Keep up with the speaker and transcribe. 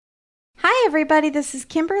Hi, everybody. This is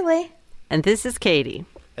Kimberly. And this is Katie.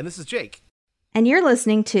 And this is Jake. And you're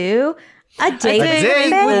listening to A Date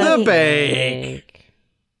with the Bake.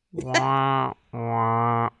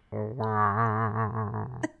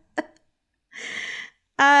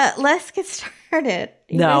 Let's get started.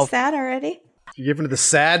 You No. guys sad already? You're giving it the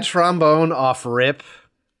sad trombone off rip.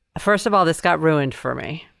 First of all, this got ruined for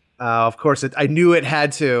me. Of course, I knew it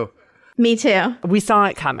had to. Me too. We saw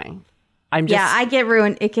it coming. I get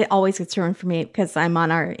ruined. Always gets ruined for me because I'm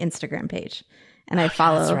on our Instagram page and I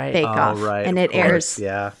follow right. Bake Off. Right, and it airs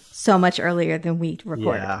Yeah. so much earlier than we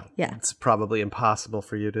recorded. Yeah. It's probably impossible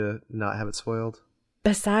for you to not have it spoiled.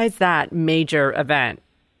 Besides that major event,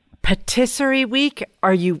 Patisserie Week,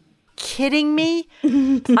 are you kidding me?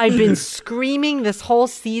 I've been screaming this whole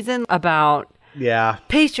season about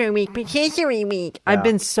Pastry Week, Patisserie Week. Yeah. I've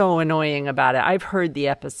been so annoying about it. I've heard the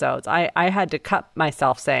episodes. I had to cut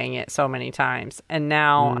myself saying it so many times. And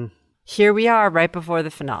now here we are right before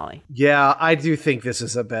the finale. Yeah, I do think this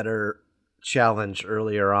is a better challenge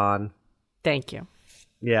earlier on. Thank you.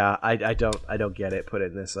 Yeah, I don't get it. Put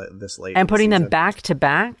it in this late. And putting them season. back to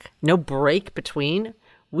back, no break between.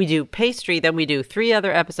 We do Pastry, then we do 3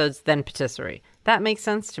 other episodes, then Patisserie. That makes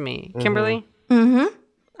sense to me. Kimberly? Mm-hmm.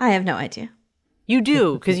 I have no idea. You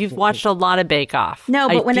do, because you've watched a lot of Bake Off. No,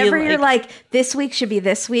 but whenever feel you're like, this week should be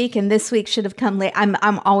this week and this week should have come late,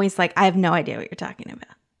 I'm always like, I have no idea what you're talking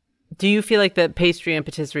about. Do you feel like that Pastry and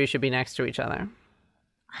Patisserie should be next to each other?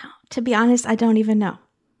 To be honest, I don't even know.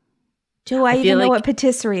 Do I even know what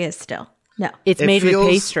patisserie is still? No. It's It made with feels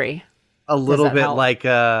pastry. A little that bit help? like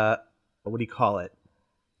what do you call it?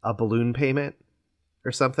 A balloon payment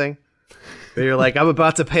or something? Where you're like, I'm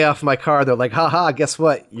about to pay off my car. They're like, haha, guess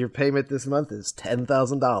what? Your payment this month is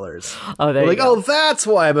 $10,000. Oh, there We're you like, go. oh, that's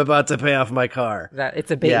why I'm about to pay off my car.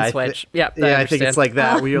 It's a bait and switch. Yep, I think it's like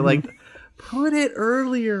that, where you're like, put it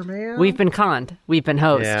earlier, man. We've been conned. We've been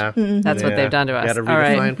hosed. Yeah. That's what they've done to us. Got to read All the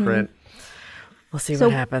right. fine print. We'll see So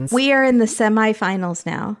what happens. we are in the semifinals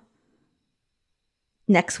now.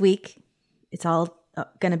 Next week, it's all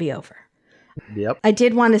going to be over. Yep. I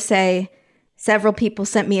did want to say several people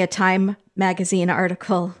sent me a Time magazine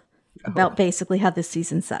article about basically how this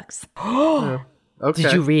season sucks. Okay.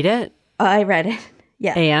 Did you read it? I read it.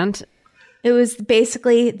 Yeah. And? It was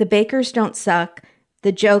basically the bakers don't suck.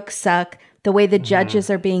 The jokes suck. The way the judges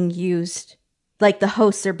are being used, like the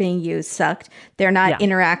hosts are being used, sucked. They're not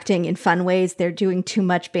interacting in fun ways. They're doing too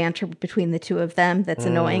much banter between the two of them that's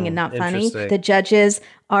annoying and not funny. Interesting. The judges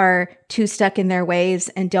are too stuck in their ways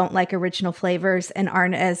and don't like original flavors and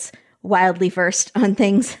aren't as wildly versed on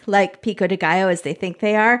things like pico de gallo as they think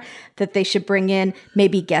they are, that they should bring in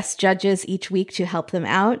maybe guest judges each week to help them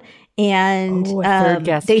out. And a third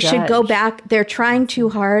guest they should go judge. back. They're trying too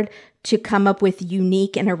hard to come up with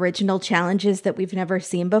unique and original challenges that we've never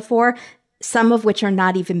seen before, some of which are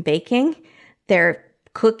not even baking. They're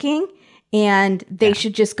cooking. And they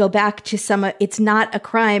should just go back to it's not a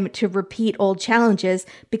crime to repeat old challenges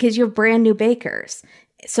because you have brand new bakers.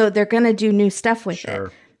 So they're going to do new stuff with it.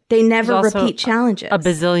 They never There's also repeat challenges. A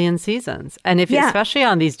bazillion seasons. And especially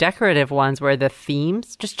on these decorative ones where the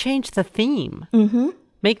themes, just change the theme. Mm-hmm.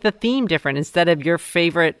 Make the theme different. Instead of your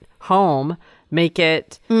favorite home, make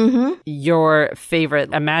it your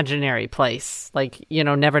favorite imaginary place. Like,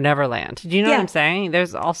 Never Never Land. Do you know what I'm saying?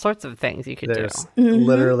 There's all sorts of things you could do.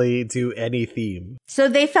 Literally do any theme. So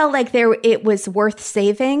they felt like it was worth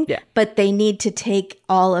saving, but they need to take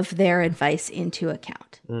all of their advice into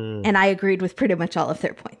account. And I agreed with pretty much all of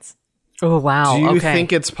their points. Oh, wow. Do you Okay.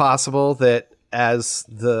 think it's possible that as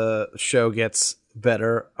the show gets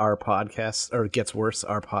better, our podcast, or gets worse,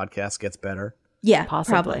 our podcast gets better? Yeah,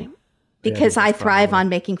 Possibly. probably. Because I thrive on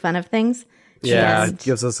making fun of things. Yeah, And it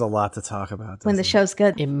gives us a lot to talk about. when the show's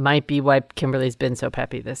good. It might be why Kimberly's been so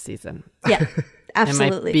peppy this season. Yeah, It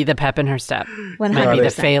absolutely. might be the pep in her step. 100%. Might be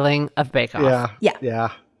the failing of Bake Off.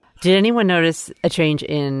 Yeah. Did anyone notice a change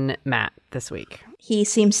in Matt this week? He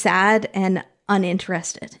seems sad and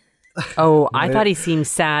uninterested. Oh, I thought he seemed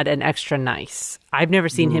sad and extra nice. I've never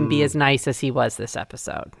seen him be as nice as he was this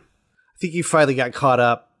episode. I think you finally got caught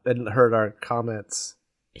up and heard our comments.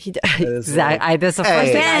 Exactly. That's the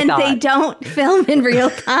first thing I Again, thought. they don't film in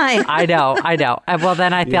real time. I know. Well,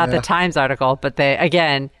 then I thought the Times article, but they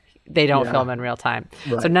don't film in real time.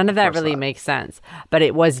 Right, So none of that of course really not. makes sense. But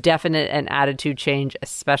it was definite an attitude change,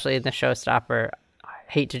 especially in the showstopper. I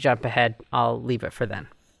hate to jump ahead. I'll leave it for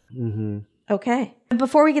then. Okay.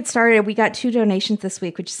 Before we get started, we got 2 donations this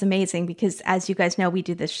week, which is amazing because as you guys know, we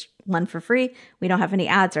do this one for free. We don't have any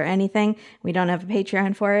ads or anything. We don't have a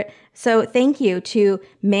Patreon for it. So thank you to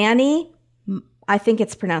Manny. I think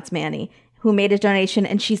it's pronounced Manny, who made a donation.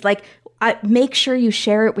 And she's like, make sure you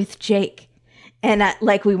share it with Jake. And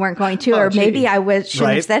like we weren't going to, or maybe I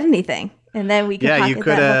shouldn't have said anything. And then we could Yeah, you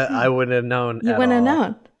could have. I wouldn't have known. You wouldn't have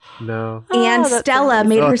known. No. And Stella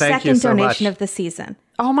made her second so donation much. of the season.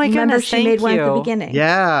 Oh my Remember, goodness, she made one at the beginning.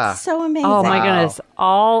 Yeah. So amazing. Oh my goodness.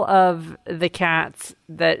 All of the cats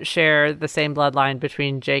that share the same bloodline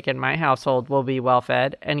between Jake and my household will be well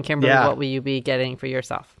fed. And Kimberly, what will you be getting for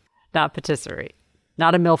yourself? Not patisserie.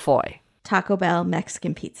 Not a millefeuille. Taco Bell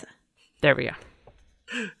Mexican pizza. There we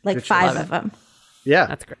go. Like Good 5 choice. of them. Yeah.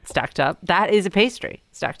 That's great. Stacked up. That is a pastry.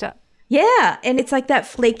 Stacked up. Yeah. And it's like that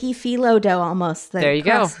flaky phyllo dough almost. There you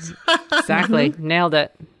go. Exactly. Nailed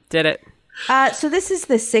it. Did it. So this is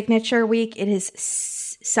the signature week. It is,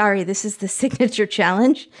 this is the signature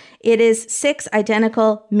challenge. It is 6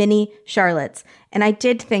 identical mini Charlottes. And I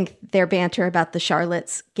did think their banter about the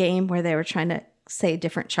Charlottes game where they were trying to say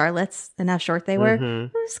different Charlottes and how short they were.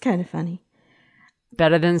 It was kind of funny.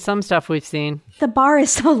 Better than some stuff we've seen. The bar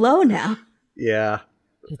is so low now. Yeah.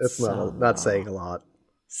 That's so not saying a lot.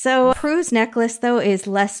 So Prue's necklace, though, is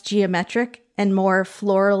less geometric and more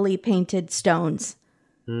florally painted stones.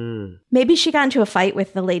 Maybe she got into a fight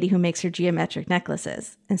with the lady who makes her geometric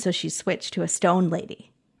necklaces, and so she switched to a stone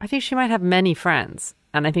lady. I think she might have many friends,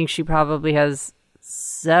 and I think she probably has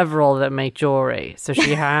several that make jewelry, so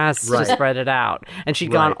she has to spread it out. And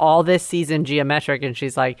she'd gone all this season geometric, and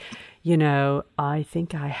she's like, I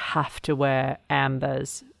think I have to wear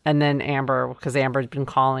Amber's. And then Amber, because Amber's been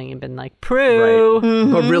calling and been like, Prue.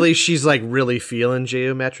 Right. But really, she's like really feeling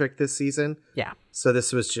geometric this season. Yeah. So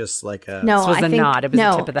this was just like a... No, this was I a think, nod. It was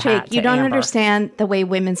a tip of the hat Jake, you to don't Amber. understand the way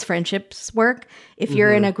women's friendships work. If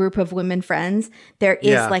you're in a group of women friends, there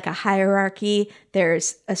is like a hierarchy.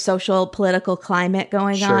 There's a social, political climate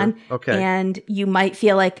going on. Okay. And you might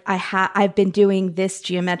feel like I've been doing this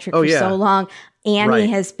geometric for so long. Annie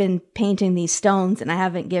has been painting these stones, and I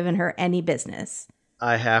haven't given her any business.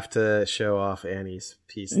 I have to show off Annie's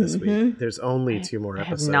piece this week. There's only 2 more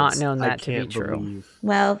episodes. I have not known that to be true.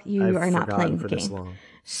 Well, you are not playing the for game. this long.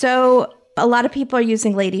 So a lot of people are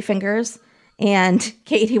using ladyfingers, and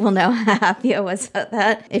Katie will know how happy I was about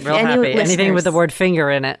that. If Real happy. Anything with the word finger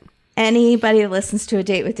in it. Anybody who listens to A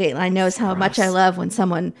Date with Dateline knows how much I love when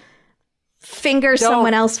someone fingers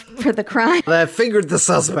someone else for the crime. I fingered the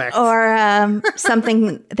suspect. Or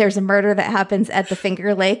something, there's a murder that happens at the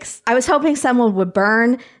Finger Lakes. I was hoping someone would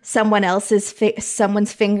burn someone else's,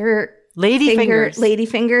 someone's finger. Lady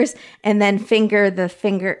fingers, and then finger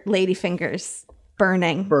the lady fingers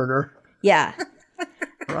burning. Burner. Yeah.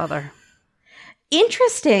 Brother.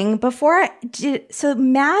 Interesting. So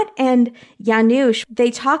Matt and Janusz, they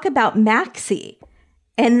talk about Maxie.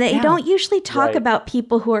 And they don't usually talk about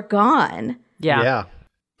people who are gone. Yeah.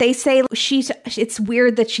 They say it's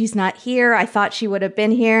weird that she's not here. I thought she would have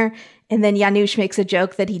been here. And then Janusz makes a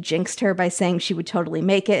joke that he jinxed her by saying she would totally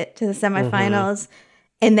make it to the semifinals.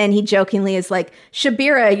 And then he jokingly is like,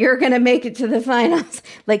 Shabira, you're going to make it to the finals.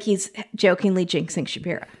 Like he's jokingly jinxing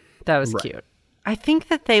Shabira. That was cute. I think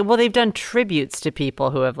that they've done tributes to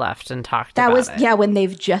people who have left and talked about it. Yeah, when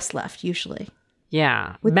they've just left, usually.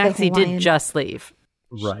 Yeah. With Maxie did just leave.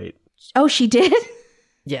 Right. Oh, she did?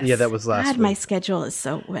 Yes. Yeah, that was last God, week. my schedule is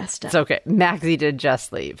so messed up. It's okay. Maxie did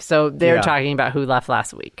just leave. So they're talking about who left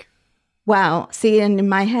last week. Wow. See, and in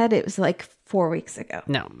my head, it was like 4 weeks ago.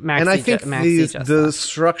 No, Maxie. And I think Maxie the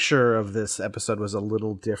structure of this episode was a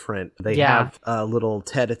little different. They have a little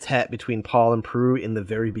tete-a-tete between Paul and Prue in the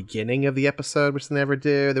very beginning of the episode, which they never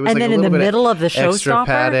do. There was and like then a in the little bit middle of the extra showstopper,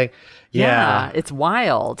 padding. Yeah. It's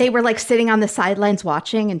wild. They were like sitting on the sidelines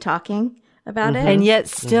watching and talking about it. And yet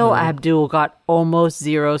still Abdul got almost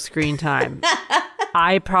 0 screen time.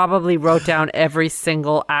 I probably wrote down every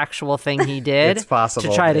single actual thing he did It's possible,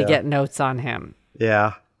 to try to get notes on him.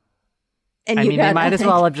 Yeah. And I mean, they might as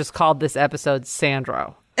well have just called this episode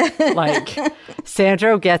Sandro. Like,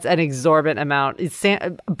 Sandro gets an exorbitant amount.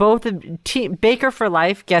 Baker for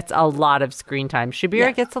Life gets a lot of screen time.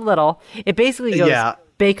 Shabira gets a little. It basically goes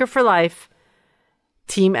Baker for Life,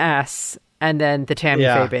 Team S, and then the Tammy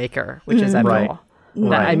Faye Baker, which is Abdul.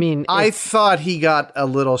 Right. I mean, I thought he got a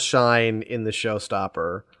little shine in the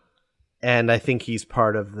showstopper, and I think he's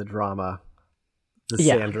part of the drama, the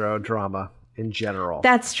Sandro drama in general.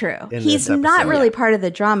 That's true. He's not really part of the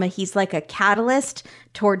drama. He's like a catalyst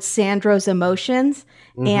towards Sandro's emotions,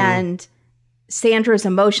 and Sandra's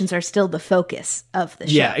emotions are still the focus of the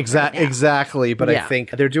show. Yeah, exactly. But I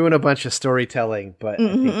think they're doing a bunch of storytelling, but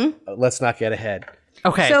I think, let's not get ahead.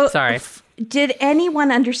 Okay, so, sorry. Did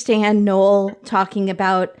anyone understand Noel talking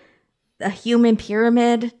about a human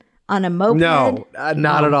pyramid on a moped? No,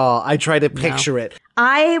 not at all. I tried to picture it.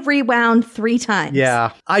 I rewound 3 times.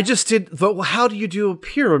 Yeah. I just did. But how do you do a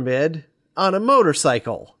pyramid on a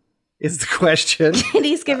motorcycle? Is the question. And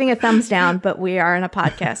he's giving a thumbs down, but we are on a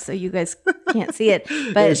podcast, so you guys can't see it.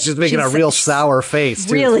 But it's just making a real sour face,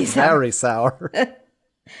 too. Really it's sour. Very sour.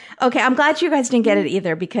 Okay, I'm glad you guys didn't get it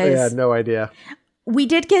either, because Yeah, no idea. we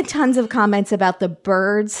did get tons of comments about the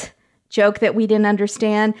birds joke that we didn't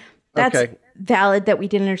understand. That's Okay. valid that we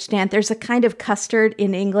didn't understand. There's a kind of custard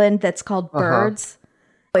in England that's called birds.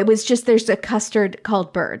 It was just there's a custard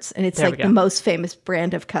called birds, and it's There like we the go. most famous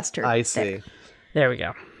brand of custard. I see. There we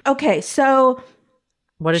go. Okay, so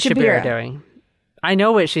What is Shabira doing? I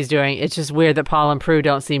know what she's doing. It's just weird that Paul and Prue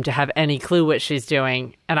don't seem to have any clue what she's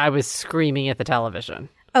doing, and I was screaming at the television.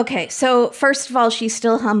 Okay, so first of all, she's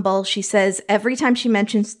still humble. She says every time she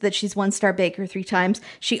mentions that she's one-star baker 3 times,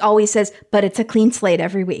 she always says, but it's a clean slate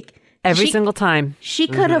every week. Every single time. She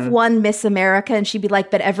could have won Miss America, and she'd be like,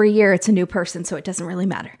 but every year it's a new person, so it doesn't really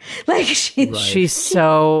matter. Like, She's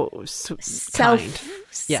so kind.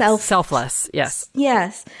 Yes, selfless. Yes.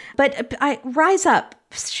 Yes. But rise up,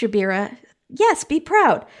 Shabira. Yes, be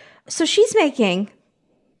proud. So she's making,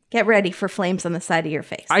 get ready for flames on the side of your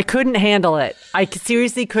face. I couldn't handle it. I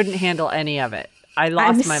seriously couldn't handle any of it. I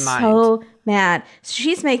lost my mind. I'm so mad. So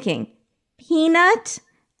she's making peanut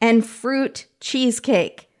and fruit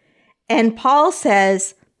cheesecake. And Paul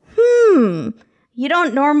says, you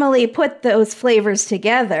don't normally put those flavors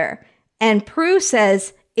together. And Prue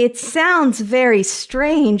says, it sounds very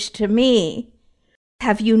strange to me.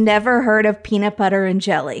 Have you never heard of peanut butter and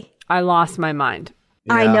jelly? I lost my mind.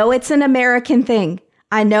 Yeah. I know it's an American thing.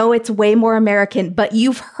 I know it's way more American, but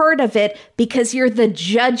you've heard of it because you're the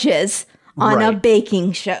judges on a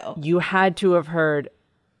baking show. You had to have heard.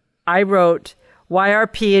 I wrote, why are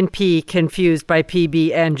P&P confused by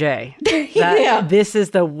PB&J? This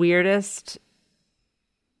is the weirdest.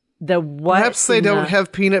 Perhaps they don't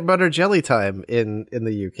have peanut butter jelly time in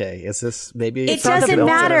the UK. Is this maybe? It doesn't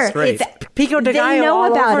matter. It's Pico de Gallo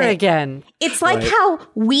all over again. It's like how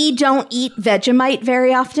we don't eat Vegemite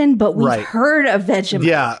very often, but we've heard of Vegemite.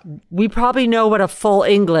 Yeah. We probably know what a full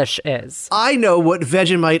English is. I know what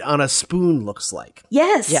Vegemite on a spoon looks like.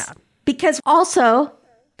 Yes. Yeah. Because also,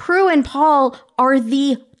 Prue and Paul are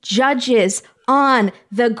the judges on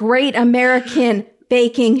the Great American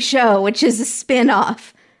Baking Show, which is a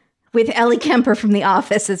spin-off with Ellie Kemper from The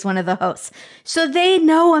Office as one of the hosts. So they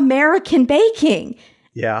know American baking.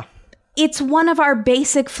 Yeah. It's one of our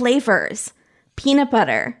basic flavors, peanut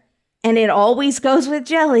butter, and it always goes with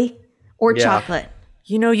jelly or chocolate.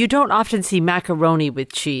 You know, you don't often see macaroni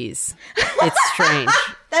with cheese. It's strange.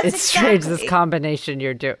 It's strange, this combination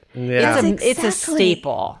you're doing. Yeah. It's a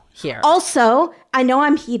staple here. Also, I know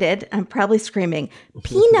I'm heated. I'm probably screaming.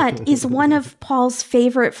 Peanut is one of Paul's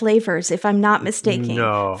favorite flavors, if I'm not mistaken,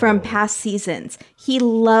 from past seasons. He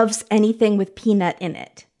loves anything with peanut in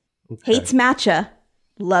it. Okay. Hates matcha,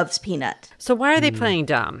 loves peanut. So why are they playing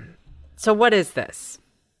dumb? So what is this?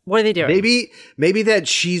 What are they doing? Maybe that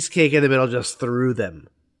cheesecake in the middle just threw them.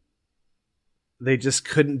 They just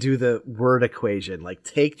couldn't do the word equation. Like,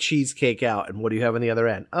 take cheesecake out, and what do you have on the other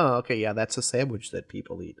end? Oh, okay, yeah, that's a sandwich that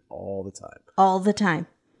people eat all the time. All the time.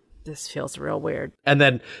 This feels real weird. And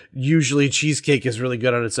then usually cheesecake is really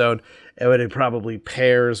good on its own, and it probably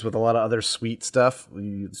pairs with a lot of other sweet stuff.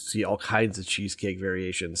 You see all kinds of cheesecake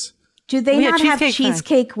variations. Do they not have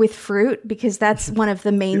cheesecake with fruit? Because that's one of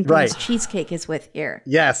the main things cheesecake is with here.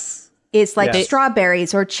 Yes. It's like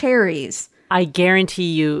strawberries or cherries. I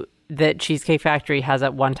guarantee you that Cheesecake Factory has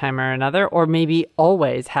at one time or another, or maybe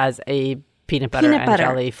always has a peanut butter and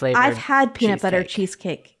jelly flavored I've had peanut butter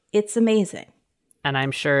cheesecake. It's amazing. And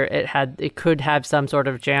I'm sure it could have some sort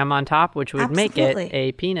of jam on top, which would make it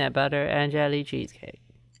a peanut butter and jelly cheesecake.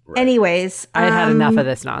 Right. Anyways, I had enough of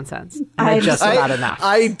this nonsense. I just about enough.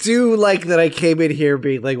 I do like that I came in here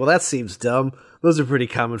being like, well, that seems dumb. Those are pretty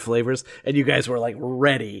common flavors. And you guys were like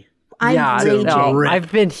ready. I've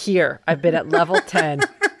been here. I've been at level 10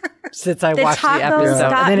 since I watched the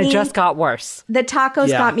episode. And then it just got worse. The tacos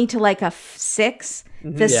got me to like a 6.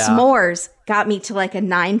 The s'mores got me to like a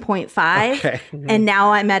 9.5. Okay. And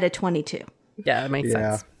now I'm at a 22. Yeah, that makes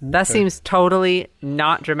sense. That seems totally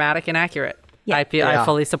not dramatic and accurate. Yeah. I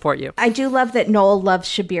fully support you. I do love that Noel loves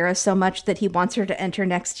Shabira so much that he wants her to enter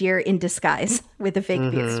next year in disguise with a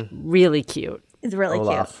fake piece. Really cute. It's really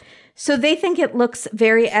cute. So they think it looks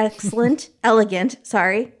very elegant.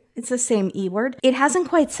 Sorry. It's the same E word. It hasn't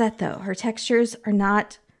quite set though. Her textures are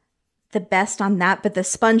not the best on that, but the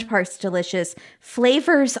sponge part's delicious.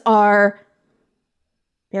 Flavors are,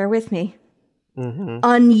 bear with me,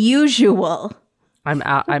 unusual. I'm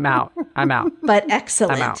out. But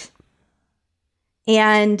excellent. I'm out.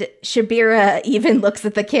 And Shabira even looks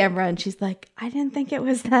at the camera and she's like, I didn't think it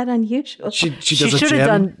was that unusual. She should have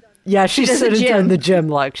done. Yeah, she does should a have gym. done the gym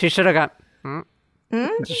look. She should have gone,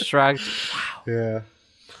 just shrugged. Yeah.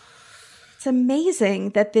 It's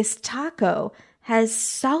amazing that this taco has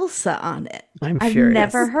salsa on it. I've furious.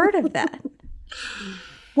 never heard of that.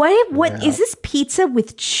 What is this pizza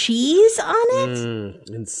with cheese on it?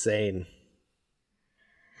 Insane.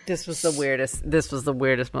 This was the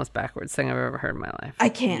weirdest, most backwards thing I've ever heard in my life. I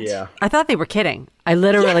can't. Yeah. I thought they were kidding. I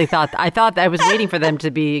literally thought I was waiting for them to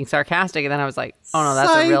be sarcastic, and then I was like, oh no, that's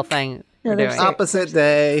Psych. a real thing No, they're they're doing. serious. Opposite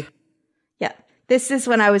day. Yeah. This is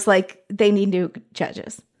when I was like, they need new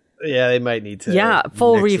judges. Yeah, they might need to. Yeah,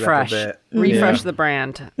 full mix it up a refresh. bit. Refresh Yeah. the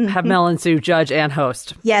brand. Have Mel and Sue judge and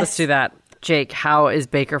host. Yes. Let's do that. Jake, how is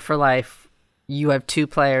Baker for Life? You have 2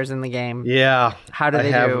 players in the game. Yeah. How do I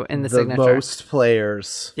they have do in the the signature? most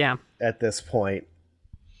players Yeah. at this point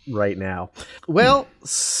right now. Well,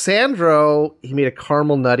 Sandro, he made a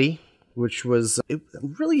caramel nutty, which was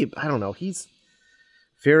really, I don't know, he's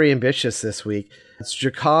very ambitious this week. It's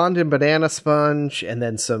Jacond and banana sponge, and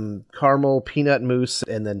then some caramel peanut mousse,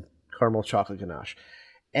 and then caramel chocolate ganache.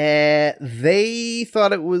 And they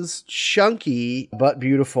thought it was chunky but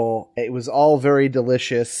beautiful. It was all very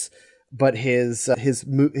delicious, but his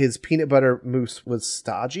peanut butter mousse was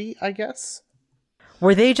stodgy, I guess.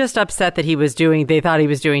 Were they just upset that they thought he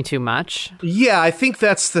was doing too much? Yeah, I think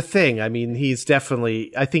that's the thing. I mean,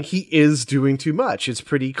 I think he is doing too much. It's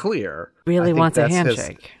pretty clear. Really I think wants a that's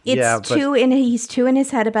handshake. He's too in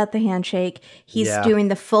his head about the handshake. He's doing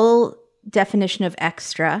the full definition of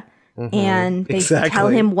extra. And they tell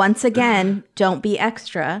him once again, don't be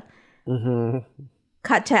extra.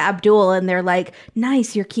 Cut to Abdul, and they're like,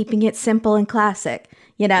 nice, you're keeping it simple and classic.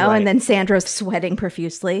 Right. And then Sandro's sweating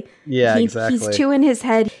profusely. Yeah, exactly. He's too in his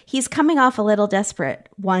head. He's coming off a little desperate,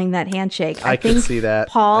 wanting that handshake. I think could see that.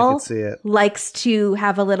 Paul I could see it. likes to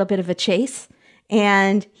have a little bit of a chase,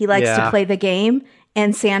 and he likes to play the game,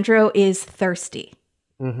 and Sandro is thirsty.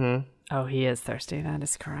 Oh, he is thirsty. That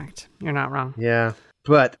is correct. You're not wrong. Yeah.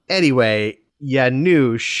 But anyway,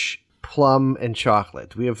 Janusz, plum and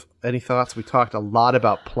chocolate. Do we have any thoughts? We talked a lot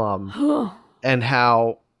about plum and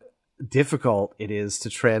how difficult it is to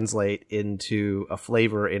translate into a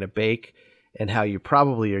flavor in a bake, and how you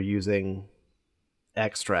probably are using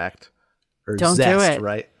extract or Don't do zest, it.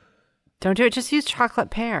 right? Don't do it. Just use chocolate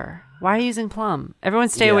pear. Why are you using plum? Everyone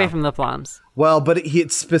stay away from the plums. Well, but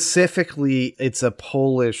it's a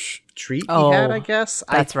Polish treat he had, I guess.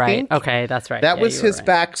 That's I right. think. Okay, that's right. That Yeah, was you were his right.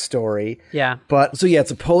 backstory. Yeah. But so it's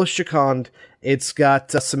a Polish Jacond. It's got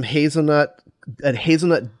some hazelnut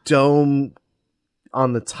dome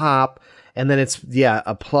on the top, and then it's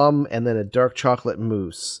a plum and then a dark chocolate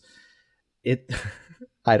mousse.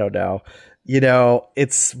 I don't know.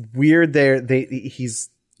 It's weird he's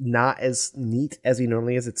not as neat as he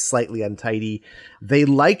normally is. It's slightly untidy. They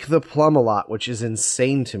like the plum a lot, which is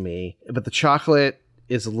insane to me. But the chocolate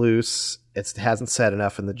is loose. It hasn't set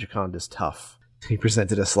enough, and the Jacond is tough. He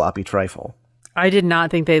presented a sloppy trifle. I did not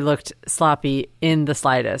think they looked sloppy in the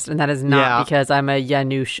slightest, and that is not because I'm a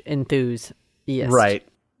Janusz enthusiast. Right.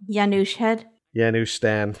 Janusz head. Janusz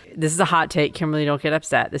Stan. This is a hot take. Kimberly, don't get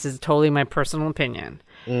upset. This is totally my personal opinion.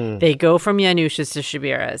 They go from Janusz's to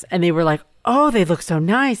Shabira's, and they were like, oh, they look so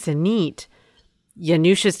nice and neat.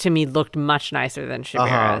 Janusz's to me looked much nicer than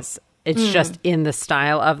Shabira's. It's just in the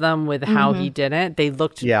style of them with how he did it. They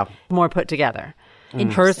looked more put together.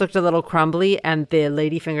 Hers looked a little crumbly, and the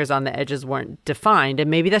ladyfingers on the edges weren't defined. And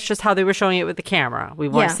maybe that's just how they were showing it with the camera. We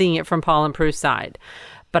weren't seeing it from Paul and Prue's side.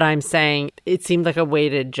 But I'm saying it seemed like a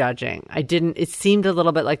weighted judging. It seemed a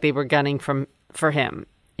little bit like they were gunning for him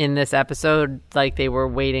in this episode, like they were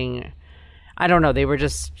waiting. I don't know. They were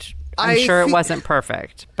just, I'm sure it wasn't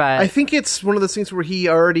perfect, but I think it's one of those things where he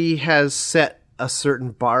already has set a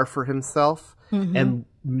certain bar for himself, and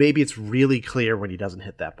maybe it's really clear when he doesn't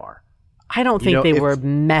hit that bar. I don't think they were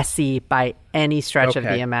messy by any stretch of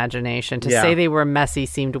the imagination. To say they were messy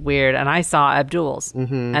seemed weird. And I saw Abdul's,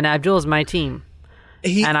 and Abdul's my team.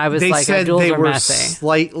 And I was like, said Abdul's they are were messy.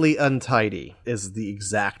 slightly untidy is the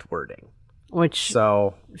exact wording. Which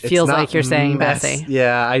So it's feels not like you're saying messy.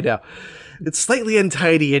 Yeah, I know. It's slightly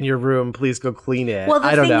untidy in your room. Please go clean it. Well, the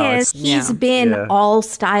I don't thing know. is, he's been all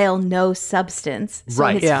style, no substance. So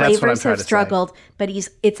Right, his that's what I'm flavors trying have to say. struggled, but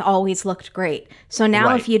it's always looked great. So now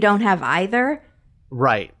Right. if you don't have either,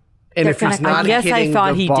 Right. And They're if he's gonna- not I guess I hitting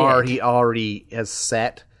thought the he bar did. he already has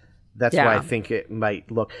set, that's why Yeah. I think it might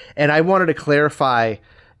look. And I wanted to clarify,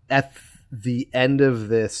 at the end of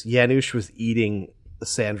this, Janusz was eating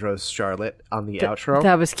Sandro's Charlotte on the outro.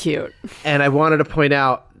 that was cute. And I wanted to point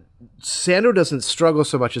out, Sandro doesn't struggle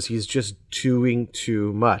so much as he's just doing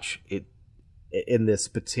too much in this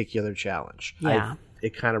particular challenge. Yeah.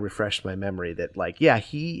 it kind of refreshed my memory that like, yeah,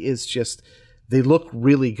 he is just, they look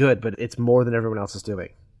really good, but it's more than everyone else is doing.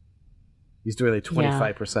 He's doing like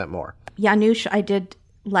 25% more. Janusz, I did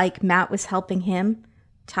like Matt was helping him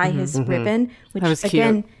tie his ribbon, which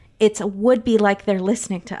again, it would be like they're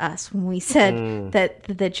listening to us when we said that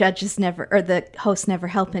the judges never, or the hosts never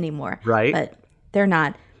help anymore. Right. But they're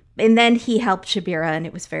not. And then he helped Shabira, and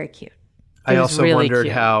it was very cute. I also really wondered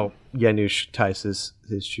how Janusz ties his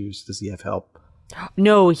shoes. Does he have help?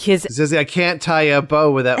 No, he says, I can't tie a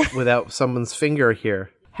bow without someone's finger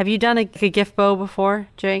here. Have you done a gift bow before,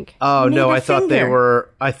 Jake? Oh no, I thought they were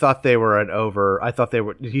an over. I thought they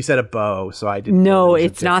were. He said a bow, so I didn't. No,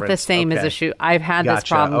 it's not the same as a shoe. I've had this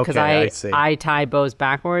problem because I tie bows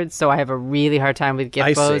backwards, so I have a really hard time with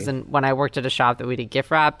gift bows. And when I worked at a shop that we did gift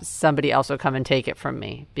wrap, somebody else would come and take it from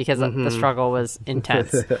me because the struggle was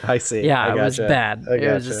intense. I see. Yeah, it was bad.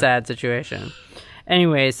 It was a sad situation.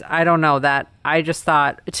 Anyways, I don't know that. I just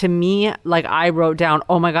thought, to me, like I wrote down,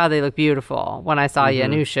 oh my God, they look beautiful when I saw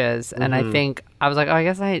Janusz's. And I think, I was like, oh, I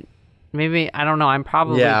guess I don't know. I'm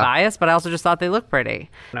probably biased, but I also just thought they looked pretty.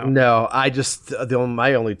 No, I just,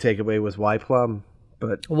 my only takeaway was why plum.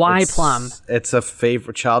 But why plum? It's a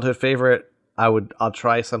childhood favorite. I'll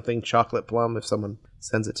try something chocolate plum if someone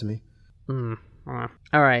sends it to me.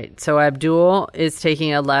 All right, so Abdul is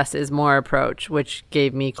taking a less is more approach, which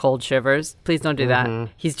gave me cold shivers. Please don't do that.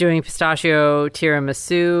 He's doing pistachio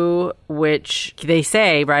tiramisu, which they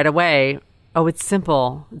say right away, oh, it's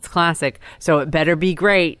simple, it's classic, so it better be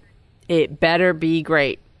great. It better be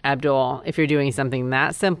great, Abdul, if you're doing something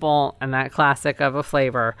that simple and that classic of a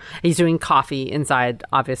flavor. He's doing coffee inside,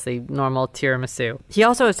 obviously, normal tiramisu. He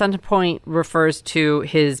also at some point refers to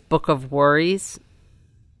his book of worries.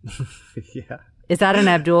 Yeah. Is that an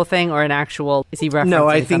Abdul thing or an actual? Is he referencing? No,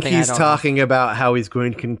 I think he's talking about how he's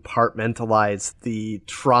going to compartmentalize the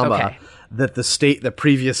trauma that the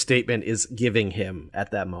previous statement is giving him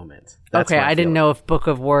at that moment. That's I didn't know if Book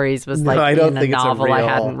of Worries was like in a novel I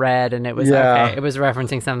hadn't read, and it was it was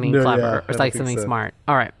referencing something clever or like something smart.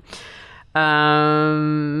 All right.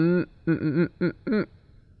 And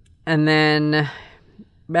then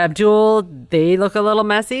Abdul, they look a little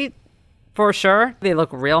messy. For sure. They look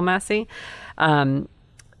real messy. Paul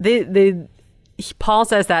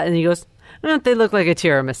says that and he goes, they look like a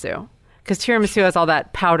tiramisu. Because tiramisu has all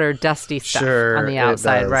that powdered, dusty stuff on the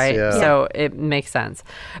outside, right? Yeah. So it makes sense.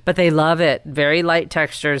 But they love it. Very light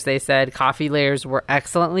textures, they said. Coffee layers were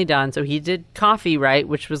excellently done. So he did coffee right,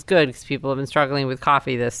 which was good because people have been struggling with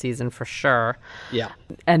coffee this season for sure. Yeah.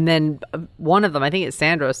 And then one of them, I think it's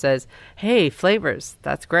Sandro, says, hey, flavors,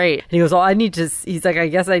 that's great. And he goes, he's like, I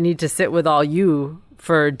guess I need to sit with all you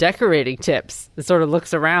for decorating tips. It sort of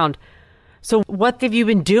looks around. So what have you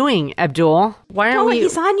been doing, Abdul?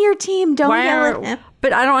 He's on your team. Don't yell at him.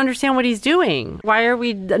 But I don't understand what he's doing. Why are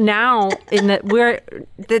we now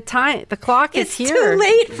the clock is here. It's too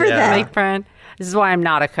late for that. My friend. This is why I'm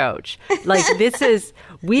not a coach. Like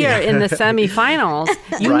we are in the semifinals.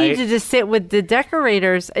 You needed to sit with the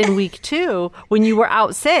decorators in week 2 when you were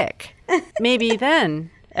out sick. Maybe then,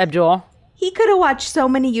 Abdul. He could have watched so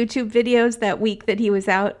many YouTube videos that week that he was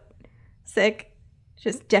out sick.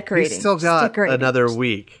 Just decorating. He's still got another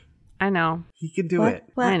week. I know. He can do it.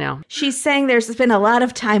 What? I know. She's saying there's been a lot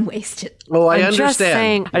of time wasted. Oh, I understand. Just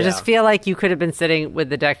saying, I just feel like you could have been sitting with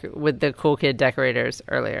the cool kid decorators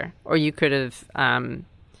earlier. Or you could have...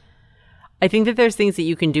 I think that there's things that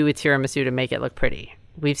you can do with tiramisu to make it look pretty.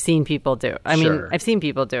 We've seen people do it. I mean, I've seen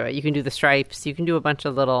people do it. You can do the stripes. You can do a bunch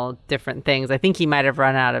of little different things. I think he might have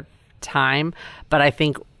run out of time, but I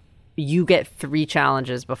think... you get 3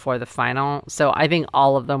 challenges before the final. So I think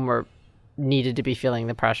all of them needed to be feeling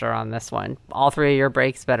the pressure on this one. All 3 of your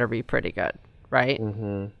breaks better be pretty good, right?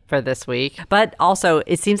 For this week. But also,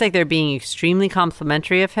 it seems like they're being extremely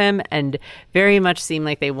complimentary of him and very much seem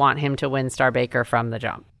like they want him to win Star Baker from the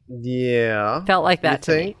jump. Yeah. Felt like that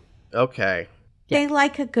to me. Okay. They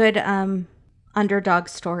like a good underdog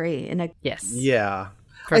story. Yes. Yeah.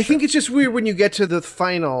 I think it's just weird when you get to the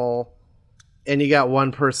final... and you got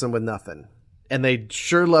one person with nothing. And they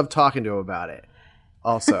sure love talking to him about it.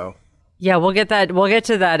 Also. Yeah, we'll get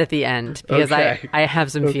to that at the end. Because I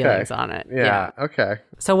have some feelings on it. Yeah, okay.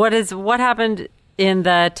 So what happened in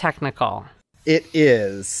the technical? It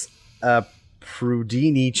is a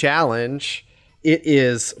Prudini challenge. It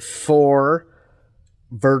is 4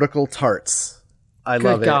 vertical tarts. I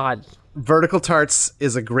love it. Good God. Vertical tarts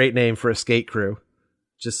is a great name for a skate crew.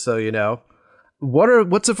 Just so you know.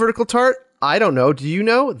 What's a vertical tart? I don't know. Do you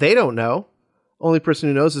know? They don't know. Only person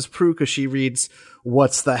who knows is Prue because she reads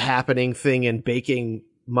What's the Happening Thing in Baking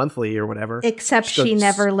Monthly or whatever. Except she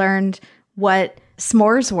never learned what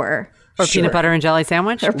s'mores were. Or peanut butter and jelly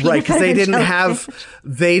sandwich? Right, because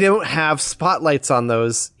they don't have spotlights on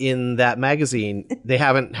those in that magazine. They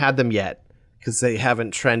haven't had them yet because they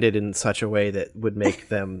haven't trended in such a way that would make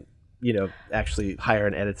them, actually hire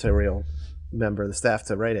an editorial member of the staff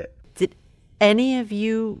to write it. Did any of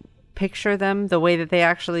you picture them the way that they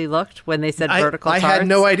actually looked when they said vertical tarts? I had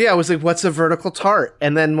no idea. I was like, what's a vertical tart?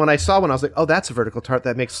 And then when I saw one, I was like, oh, that's a vertical tart.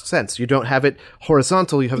 That makes sense. You don't have it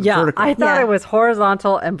horizontal. You have it vertical. I thought it was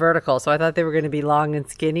horizontal and vertical. So I thought they were going to be long and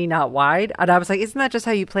skinny, not wide. And I was like, isn't that just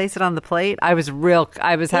how you place it on the plate? It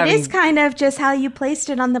is kind of just how you placed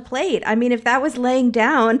it on the plate. I mean, if that was laying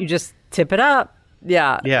down, you just tip it up.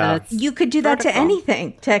 Yeah. You could do that to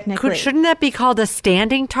anything, technically. Shouldn't that be called a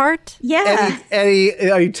standing tart? Yeah.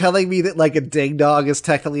 Eddie, are you telling me that like a ding dong is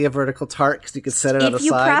technically a vertical tart because you can set it on the side? If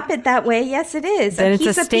you prop it that way, yes, it is. Then it's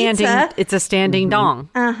a standing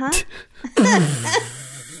dong. Uh-huh.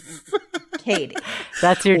 Katie.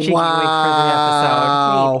 That's your cheeky wink for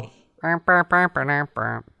the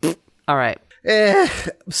episode. All right.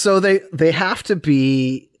 So they have to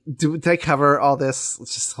be... Did they cover all this?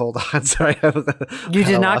 Let's just hold on. Sorry. You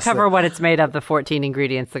did not cover what it's made of, the 14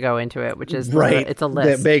 ingredients that go into it, which is it's a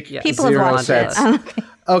list. People have watched it.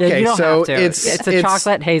 Okay, so it's a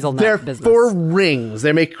chocolate hazelnut they're business. 4 rings.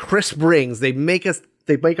 They make crisp rings. They make a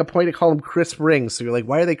point to call them crisp rings. So you're like,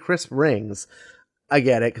 why are they crisp rings? I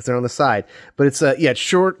get it because they're on the side. But it's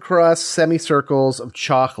short crust semicircles of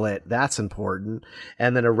chocolate. That's important.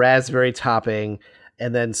 And then a raspberry topping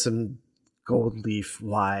and then some gold leaf.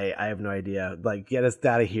 Why? I have no idea. Like, get us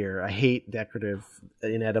out of here. I hate decorative,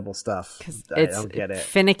 inedible stuff. I don't get it.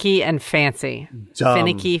 Finicky and fancy. Dumb.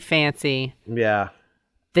 Finicky, fancy. Yeah.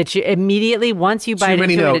 That you immediately, once you bite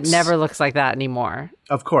into it, it never looks like that anymore.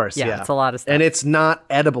 Of course, yeah. It's a lot of stuff. And it's not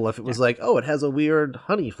edible. If it was like, oh, it has a weird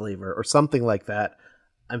honey flavor or something like that,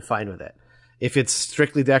 I'm fine with it. If it's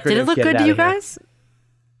strictly decorative, did it look good to you guys?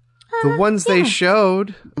 The ones they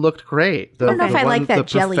showed looked great. I don't know if I like that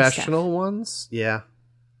jelly stuff. The professional ones, yeah.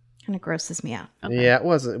 Kind of grosses me out. Okay. Yeah, it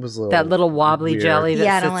was a little that little wobbly weird. jelly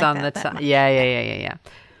that sits like on the top. Yeah.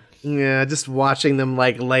 Yeah, just watching them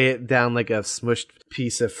like lay it down like a smushed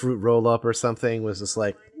piece of fruit roll up or something was just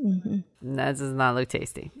like... That does not look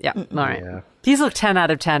tasty. Yeah, all right. Yeah. These look 10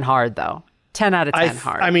 out of 10 hard, though. 10 out of 10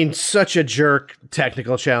 hard. I mean, such a jerk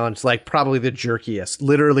technical challenge, like probably the jerkiest.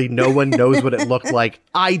 Literally, no one knows what it looked like.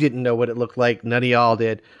 I didn't know what it looked like. None of y'all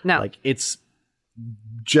did. No. Like, it's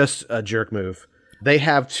just a jerk move. They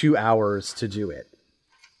have 2 hours to do it.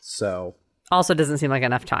 So... Also doesn't seem like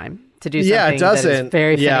enough time to do something that is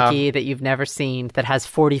very finicky, that you've never seen, that has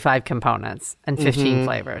 45 components and 15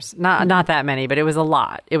 flavors. Not that many, but it was a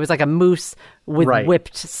lot. It was like a mousse with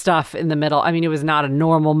whipped stuff in the middle. I mean, it was not a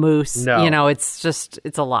normal mousse. No. You know, it's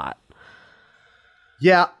a lot.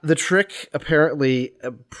 Yeah, the trick, apparently,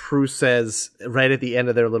 Prue says right at the end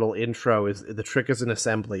of their little intro, is the trick is an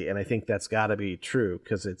assembly, and I think that's got to be true,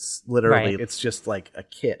 because it's literally, it's just like a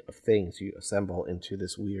kit of things you assemble into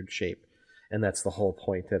this weird shape. And that's the whole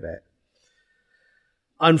point of it.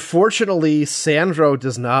 Unfortunately, Sandro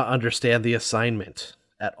does not understand the assignment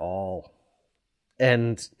at all.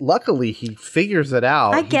 And luckily, he figures it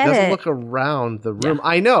out. I get he doesn't it. look around the room. Yeah.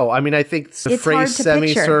 I know. I mean, I think the phrase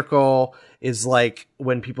semicircle is like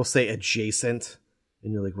when people say adjacent.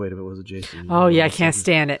 And you're like, wait, if it was adjacent. Oh, yeah, I can't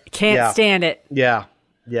stand it. Stand it. Yeah.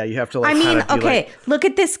 Yeah, you have to like... I mean, okay, look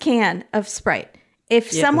at this can of Sprite.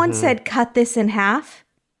 If someone said cut this in half...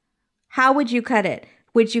 How would you cut it?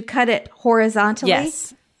 Would you cut it horizontally?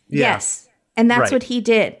 Yes. Yeah. Yes. And that's what he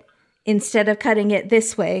did instead of cutting it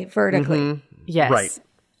this way vertically. Yes.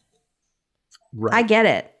 Right. I get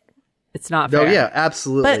it. It's not fair. No, yeah,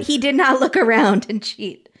 absolutely. But he did not look around and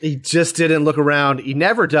cheat. He just didn't look around. He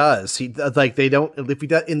never does. He like they don't. If he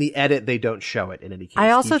does in the edit, they don't show it in any case. I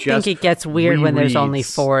also think it gets weird when there's only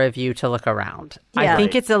 4 of you to look around. Yeah. I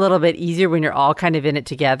think it's a little bit easier when you're all kind of in it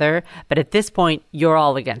together. But at this point, you're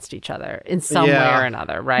all against each other in some way or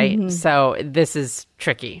another, right? Mm-hmm. So this is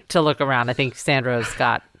tricky to look around. I think Sandro's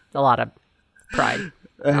got a lot of pride.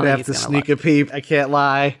 I'd have to sneak a peep. I can't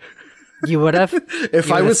lie. You would have?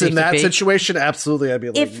 If I was in that situation, absolutely, I'd be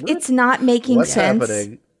like, if it's not making sense,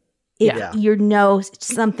 happening? You know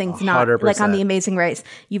something's 100%. Not, like on The Amazing Race,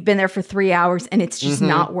 you've been there for 3 hours and it's just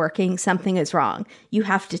not working. Something is wrong. You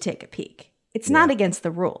have to take a peek. It's not against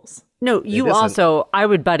the rules. No, you also, I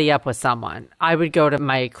would buddy up with someone. I would go to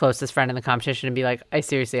my closest friend in the competition and be like,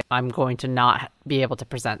 I'm going to not be able to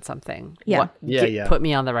present something. Yeah. Put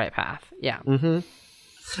me on the right path. Yeah. Mm-hmm.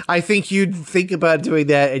 I think you'd think about doing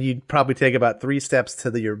that, and you'd probably take about 3 steps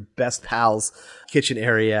to your best pal's kitchen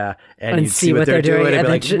area, and you'd see what they're doing, and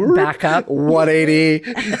be like, back up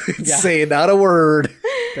 180, say not a word.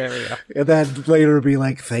 There we go. And then later be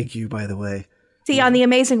like, thank you, by the way. See, on The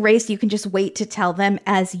Amazing Race, you can just wait to tell them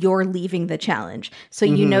as you're leaving the challenge. So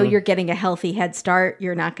you know you're getting a healthy head start.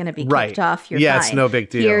 You're not going to be kicked off. You're fine. It's no big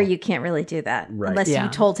deal. Here, you can't really do that. Unless you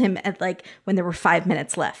told him at when there were 5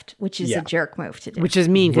 minutes left, which is a jerk move to do. Which is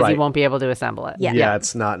mean because he won't be able to assemble it. Yeah,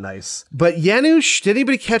 it's not nice. But Janusz, did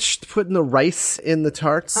anybody catch putting the rice in the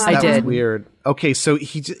tarts? I did. That was weird. Okay, so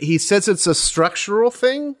he says it's a structural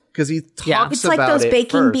thing because he talks about it. It's like those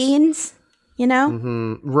baking beans, you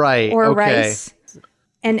know? Right. Or rice.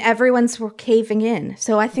 And everyone's were caving in.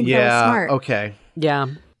 So I think that was smart. Okay. Yeah.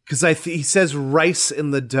 Because he says rice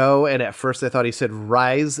in the dough, and at first I thought he said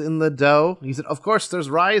rise in the dough. He said, of course,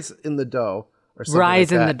 there's rise in the dough. Or something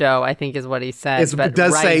rise like in the dough, I think is what he said. It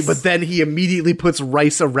does say, but then he immediately puts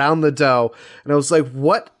rice around the dough. And I was like,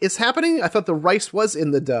 what is happening? I thought the rice was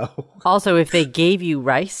in the dough. Also, if they gave you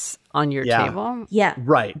rice on your table,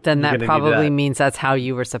 right, then that probably means that's how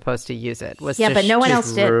you were supposed to use it. But no one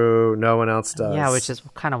else did. No one else does. Yeah, which is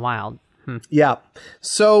kind of wild. Yeah.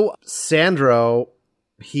 So Sandro,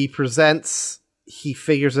 he presents, he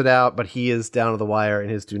figures it out, but he is down to the wire, and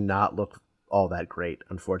his do not look all that great,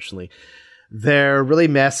 unfortunately. They're really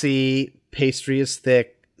messy. Pastry is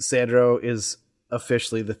thick. Sandro is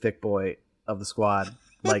officially the thick boy of the squad.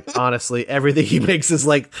 Like, honestly, everything he makes is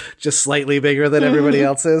just slightly bigger than everybody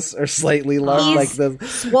else's, or slightly lower.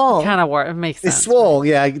 He's swole. Kind of it makes sense. It's swole,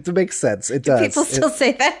 yeah. It makes sense. It does. People still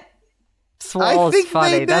say that? Swole is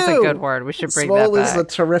funny. That's a good word. We should bring that back. Swole is a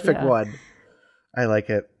terrific one. I like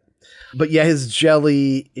it. But yeah, his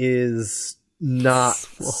jelly is not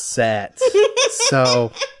set.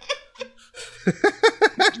 So...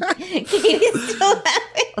 Katie's still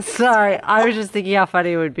laughing. Sorry, I was just thinking how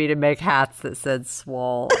funny it would be to make hats that said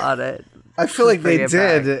swole on it. I feel like they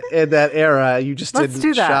did in that era. You just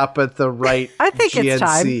didn't shop at the right I think GNC. It's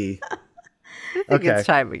time. I think it's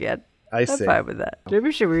time again. I'm fine with that. Maybe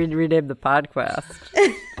we should rename the podcast.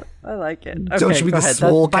 I like it. Okay, don't you mean the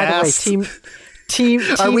Swole Cast? By the way, team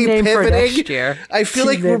Are we name pivoting? for next year. I feel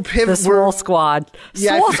like we're pivoting. The Swole Squad.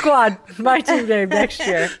 Yeah, Swole Squad. My team name next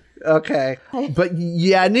year. Okay. But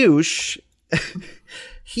Janusz,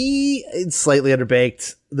 he is slightly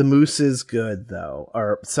underbaked. The mousse is good, though.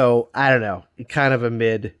 So, I don't know. Kind of a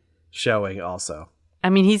mid showing also.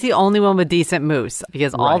 I mean, he's the only one with decent mousse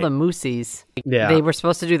because all the moussies, they were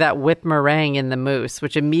supposed to do that whipped meringue in the mousse,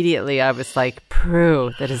 which immediately I was like,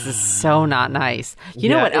 Prue, that is so not nice. You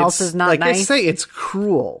know what else is not nice? Like I say, it's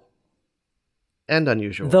cruel and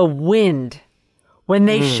unusual. The wind. When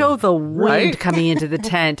they show the wind coming into the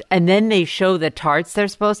tent and then they show the tarts they're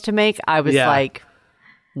supposed to make, I was like,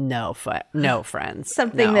 no, friends.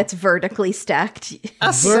 Something that's vertically stacked.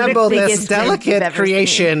 Assemble this delicate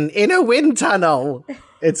creation in a wind tunnel.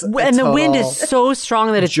 And the wind is so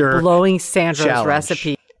strong that it's blowing Sandro's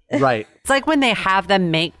recipe. Right. It's like when they have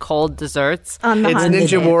them make cold desserts. It's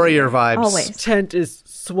Ninja Warrior vibes. Always. Tent is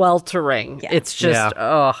sweltering. Yeah. It's just,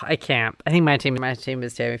 I can't. I think my team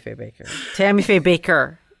is Tammy Faye Baker. Tammy Faye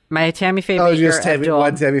Baker. My Tammy Faye Baker. Oh, just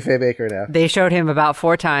one Tammy Faye Baker now. They showed him about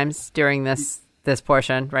 4 times during this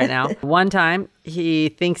portion right now. One time, he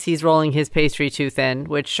thinks he's rolling his pastry too thin,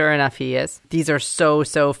 which sure enough he is. These are so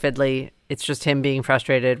fiddly. It's just him being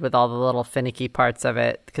frustrated with all the little finicky parts of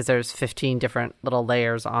it because there's 15 different little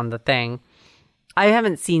layers on the thing. I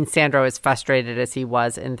haven't seen Sandro as frustrated as he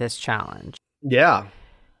was in this challenge. Yeah.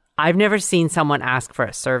 I've never seen someone ask for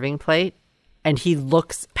a serving plate and he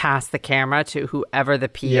looks past the camera to whoever the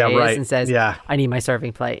PA is and says, I need my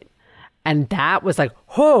serving plate. And that was like,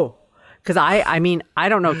 whoa. Because I mean, I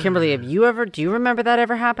don't know, Kimberly, do you remember that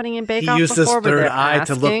ever happening in Bake Off before? He used his third eye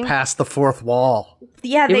to look past the fourth wall.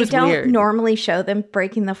 Yeah, they don't normally show them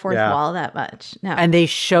breaking the fourth wall that much. No. And they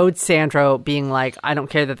showed Sandro being like, I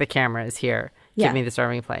don't care that the camera is here. Give me the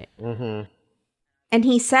serving plate. Mm-hmm. And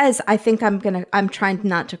he says, I think I'm trying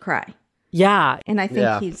not to cry. Yeah. And I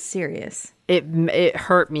think he's serious. It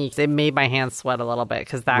hurt me. It made my hands sweat a little bit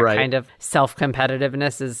because that kind of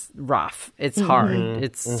self-competitiveness is rough. It's hard.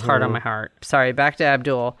 It's hard on my heart. Sorry, back to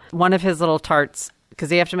Abdul. One of his little tarts, because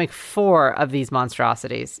they have to make 4 of these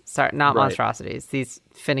monstrosities. Sorry, not monstrosities. These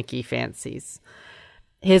finicky fancies.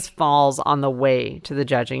 His falls on the way to the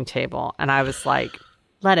judging table. And I was like,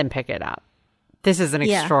 let him pick it up. This is an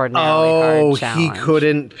extraordinarily hard challenge. He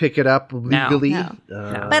couldn't pick it up legally? No.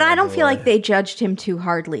 But I don't feel like they judged him too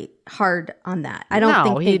hard on that. I don't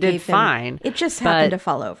think they he did gave fine. It just happened to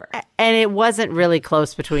fall over. And it wasn't really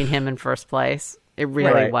close between him and first place. It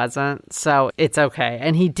really wasn't. So it's okay.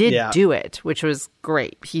 And he did do it, which was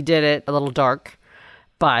great. He did it a little dark,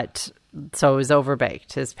 but so it was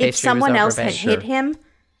overbaked. His pastry if someone was else overbaked. had hit him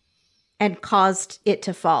and caused it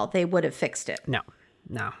to fall, they would have fixed it. No.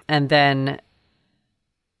 No. And then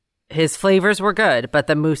his flavors were good, but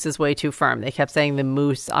the mousse is way too firm. They kept saying the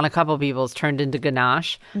mousse on a couple people's turned into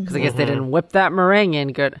ganache because I guess they didn't whip that meringue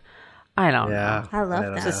in good. I don't know. I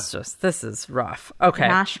love that. This is rough. Okay.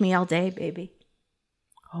 Ganache me all day, baby.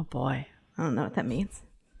 Oh, boy. I don't know what that means.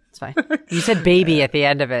 It's fine. You said baby at the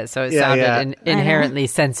end of it, so it sounded inherently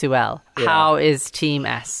sensual. Yeah. How is Team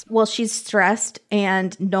S? Well, she's stressed,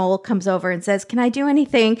 and Noel comes over and says, "Can I do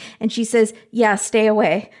anything?" And she says, "Yeah, stay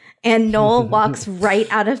away." And Noel walks right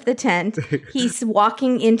out of the tent. He's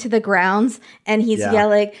walking into the grounds, and he's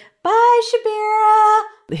yelling, "Bye, Shabira!"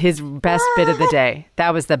 His best bit of the day.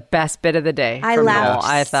 That was the best bit of the day. I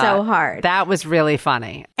laughed so hard. That was really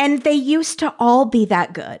funny. And they used to all be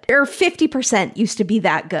that good. Or 50% used to be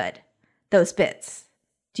that good, those bits.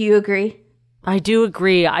 Do you agree? I do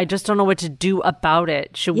agree. I just don't know what to do about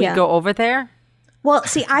it. Should we go over there? Well,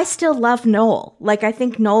 see, I still love Noel. Like, I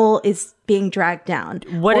think Noel is being dragged down.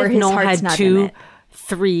 What if Noel had 2,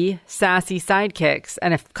 3 sassy sidekicks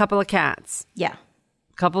and a couple of cats? Yeah.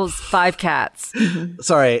 5 cats.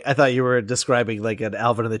 Sorry, I thought you were describing like an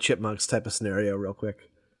Alvin and the Chipmunks type of scenario real quick.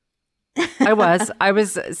 I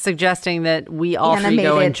was suggesting that we all three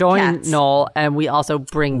go and join cats. Noel, and we also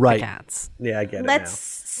bring the cats. Yeah, I get it. Let's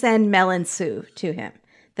send Mel and Sue to him.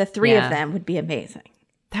 The 3 of them would be amazing.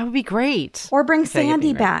 That would be great. Or bring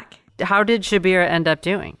Sandy back. How did Shabira end up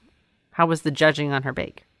doing? How was the judging on her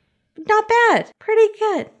bake? Not bad. Pretty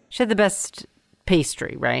good. She had the best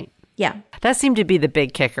pastry, right? Yeah. That seemed to be the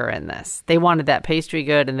big kicker in this. They wanted that pastry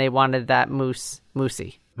good, and they wanted that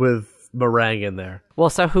moussey. With meringue in there. Well,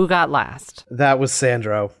 so who got last? That was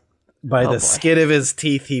Sandro. By the skin of his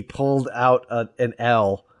teeth, he pulled out an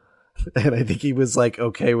L. And I think he was like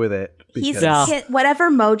okay with it. Whatever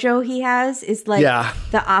mojo he has is like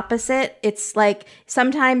the opposite. It's like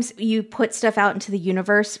sometimes you put stuff out into the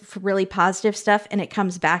universe for really positive stuff and it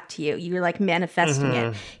comes back to you. You're like manifesting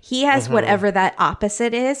it. He has whatever that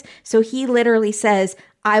opposite is. So he literally says,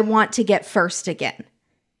 "I want to get first again."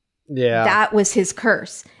 Yeah. That was his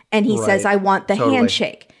curse. And he says, "I want the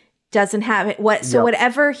handshake." Doesn't have it.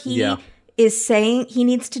 Whatever he is saying, he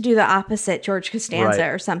needs to do the opposite, George Costanza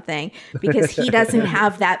or something, because he doesn't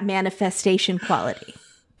have that manifestation quality.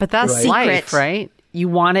 But that's life, right? You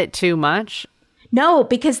want it too much? No,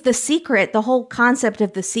 because the whole concept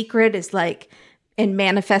of the secret is like in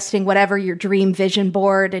manifesting whatever your dream vision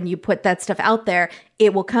board, and you put that stuff out there,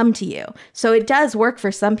 it will come to you. So it does work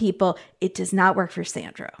for some people. It does not work for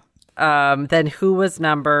Sandro. Then who was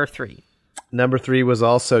number 3? Number 3 was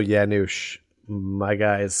also Janusz. My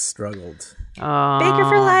guys struggled. Baker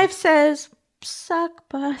for Life says, "Suck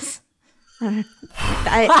bus."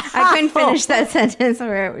 I couldn't finish that sentence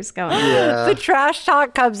where it was going. Yeah. The trash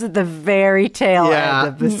talk comes at the very tail end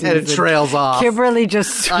of the season. And it trails off. Kimberly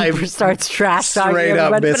just starts trash talking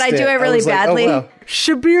everybody. But I do it really badly. Like,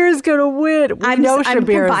 Shabira's going to win. We know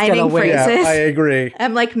Shabira's going to win. Phrases. Yeah, I agree.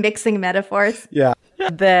 I'm like mixing metaphors. Yeah.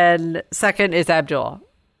 Then second is Abdul.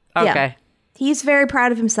 Okay. Yeah. He's very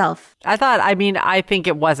proud of himself. I think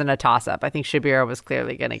it wasn't a toss-up. I think Shabira was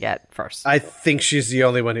clearly going to get first. I think she's the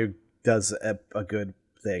only one who does a good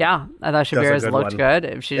thing. Yeah, I thought Shabira's looked good.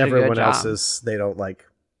 If she did a good job. Everyone else's, they don't like,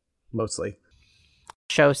 mostly.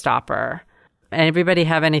 Showstopper. Anybody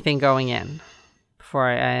have anything going in before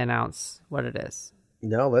I announce what it is?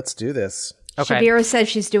 No, let's do this. Okay. Shabira says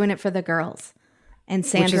she's doing it for the girls. And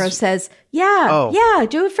Sandro says, do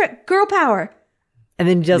it for girl power. And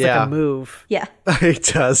then he does like a move. Yeah. He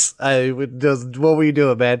does. What were you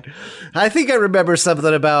doing, man? I think I remember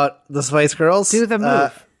something about the Spice Girls. Do the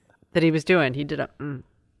move that he was doing. He did a...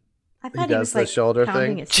 I thought he was the like shoulder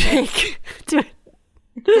thing. Jake, do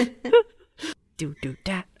it. do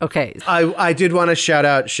that. Okay. I did want to shout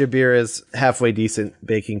out Shabira's halfway decent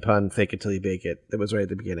baking pun, "Fake it till you bake it." That was right at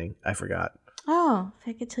the beginning. I forgot. Oh,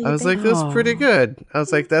 fake it till you bake it. I was like, that's pretty good. I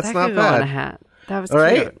was like, that's not bad. On a hat. That was all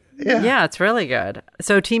cute. Right? Yeah. Yeah, it's really good.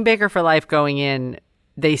 So Team Baker for Life going in,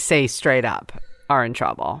 they say straight up, are in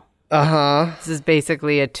trouble. Uh-huh. This is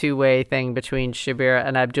basically a two-way thing between Shabira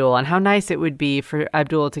and Abdul, and how nice it would be for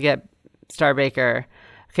Abdul to get Star Baker.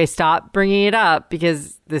 Okay, stop bringing it up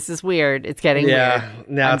because this is weird. It's getting weird. Yeah,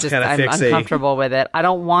 now it's kind of fixy. I'm uncomfortable with it. I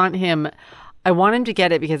don't want him. I want him to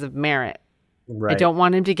get it because of merit. Right. I don't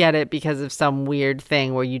want him to get it because of some weird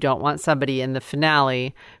thing where you don't want somebody in the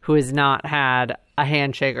finale who has not had a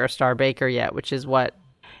handshake or a Star Baker yet, which is what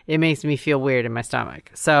it makes me feel weird in my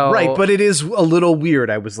stomach. So right, but it is a little weird.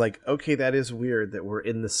 I was like, okay, that is weird that we're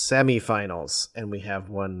in the semifinals and we have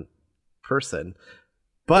one person.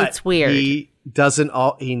 But it's weird. He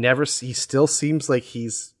still seems like he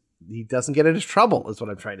doesn't get into trouble, is what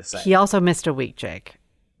I'm trying to say. He also missed a week, Jake.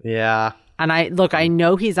 Yeah. And I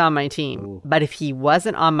know he's on my team, but if he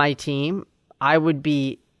wasn't on my team, I would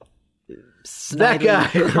be that guy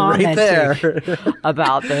right there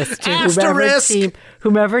about this to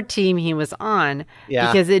whomever team he was on,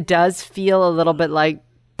 because it does feel a little bit like,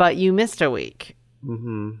 but you missed a week.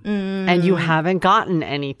 And you haven't gotten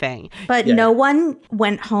anything. But no one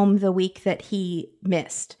went home the week that he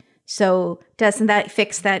missed. So doesn't that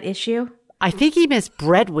fix that issue? I think he missed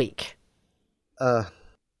bread week.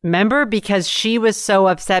 Remember? Because she was so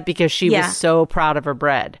upset because she was so proud of her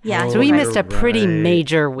bread. Yeah. So he missed a pretty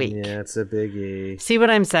major week. Yeah, it's a biggie. See what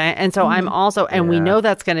I'm saying? And so I'm also, and we know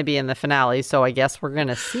that's going to be in the finale, so I guess we're going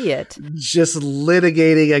to see it. Just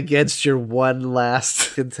litigating against your one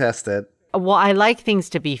last contestant. Well, I like things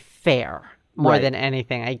to be fair more than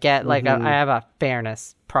anything. I get I have a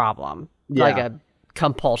fairness problem, like a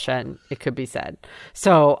compulsion, it could be said.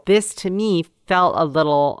 So this to me felt a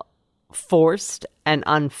little forced and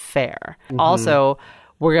unfair. Also,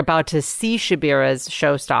 we're about to see Shabira's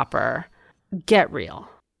showstopper. Get real.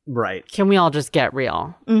 Right. Can we all just get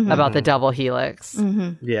real about the double helix?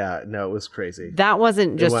 Yeah, no, it was crazy. That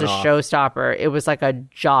wasn't just a showstopper. It was like a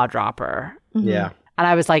jaw dropper. Yeah. And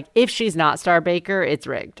I was like, if she's not Star Baker, it's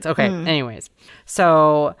rigged. Okay, anyways.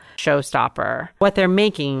 So, showstopper. What they're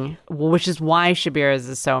making, which is why Shabira's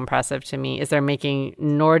is so impressive to me, is they're making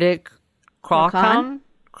Nordic Kraken.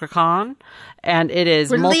 And it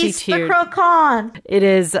is multi-tiered. Release the Kraken! It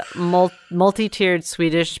is multi-tiered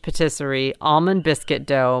Swedish patisserie, almond biscuit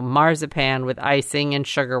dough, marzipan with icing and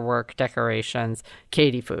sugarwork decorations.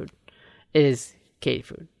 Katie food. It is Katie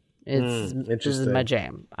food. This is my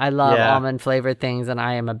jam. I love almond flavored things, and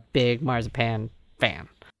I am a big marzipan fan.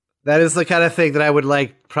 That is the kind of thing that I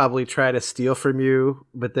would probably try to steal from you,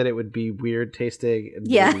 but then it would be weird tasting. And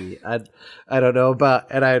maybe I don't know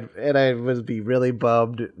about, and I would be really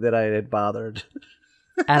bummed that I had bothered.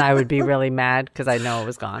 And I would be really mad because I know it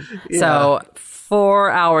was gone. Yeah. So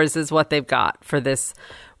 4 hours is what they've got for this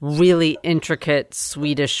really intricate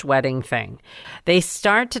Swedish wedding thing. They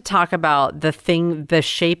start to talk about the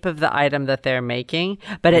shape of the item that they're making,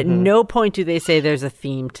 but at no point do they say there's a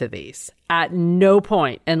theme to these. At no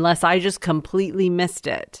point, unless I just completely missed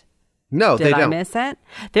it. No, they don't. Did I miss it?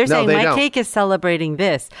 They're saying my cake is celebrating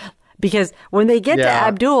this. Because when they get to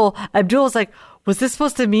Abdul's like, was this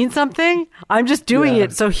supposed to mean something? I'm just doing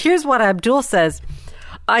it. So here's what Abdul says.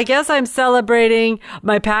 I guess I'm celebrating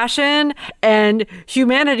my passion and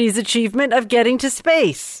humanity's achievement of getting to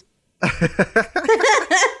space.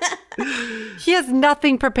 He has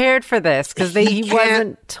nothing prepared for this because he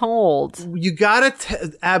wasn't told. You gotta.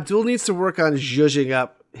 Abdul needs to work on zhuzhing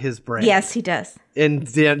up his brain. Yes, he does. In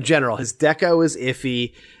general, his deco is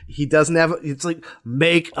iffy. He doesn't have. It's like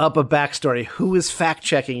make up a backstory. Who is fact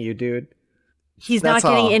checking you, dude? He's not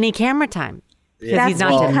getting any camera time. Yeah.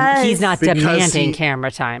 He's not demanding camera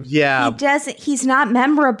time. Yeah. He's not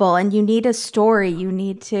memorable, and you need a story. You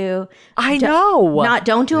need to. I know.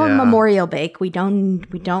 Don't do a memorial bake. We don't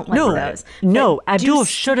like those. No, Abdul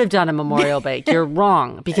should have done a memorial bake. You're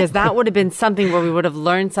wrong, because that would have been something where we would have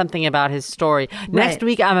learned something about his story. Next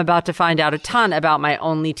week, I'm about to find out a ton about my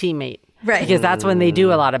only teammate. Right. Because that's when they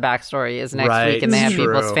do a lot of backstory is next week, and they have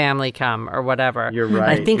people's family come or whatever. You're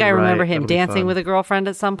right. I think I remember him dancing with a girlfriend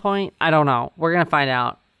at some point. I don't know. We're going to find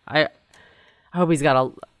out. I hope he's got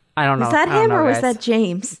I don't know. Was that him or was that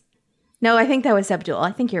James? No, I think that was Abdul.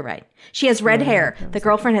 I think you're right. She has red hair. The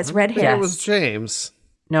girlfriend has red hair. It was James.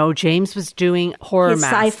 No, James was doing horror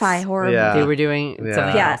masks. Sci-fi horror. Yeah. They were doing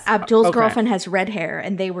something else. Abdul's girlfriend has red hair,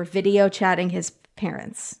 and they were video chatting his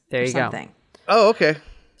parents. There you go. Oh, okay.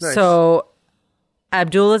 Nice. So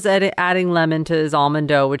Abdul is adding lemon to his almond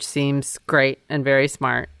dough, which seems great and very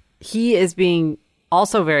smart. He is being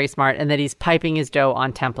also very smart in that he's piping his dough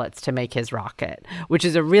on templates to make his rocket, which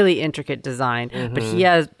is a really intricate design. But he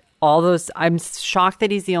has all those. I'm shocked that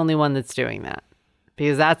he's the only one that's doing that,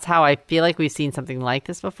 because that's how I feel like we've seen something like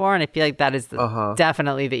this before. And I feel like that is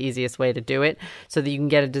definitely the easiest way to do it so that you can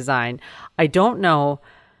get a design. I don't know.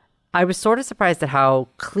 I was sort of surprised at how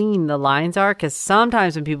clean the lines are, because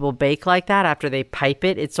sometimes when people bake like that, after they pipe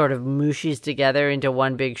it, it sort of mooshes together into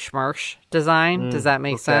one big schmirsh design. Does that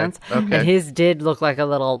make sense? Okay. And his did look like a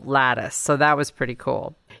little lattice, so that was pretty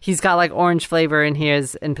cool. He's got like orange flavor in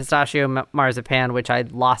his and pistachio marzipan, which I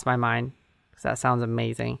lost my mind because that sounds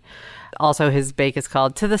amazing. Also, his bake is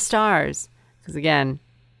called To the Stars, because again,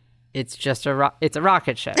 it's just it's a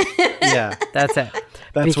rocket ship. Yeah, that's it.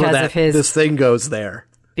 That's because where this thing goes there.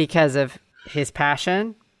 Because of his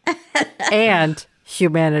passion and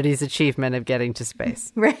humanity's achievement of getting to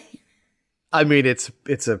space. Right. I mean, it's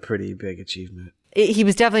a pretty big achievement. He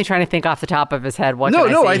was definitely trying to think off the top of his head. What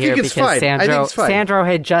can I say here? Think it's fine. Sandro, I think it's fine. Sandro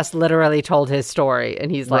had just literally told his story,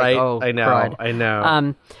 and he's like, "Oh, I know, crud." I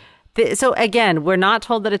know. So again, we're not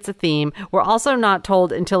told that it's a theme. We're also not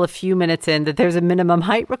told until a few minutes in that there's a minimum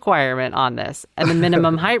height requirement on this, and the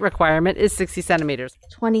minimum height requirement is 60 centimeters,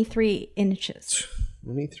 23 inches.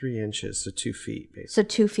 23 inches, so 2 feet, basically. So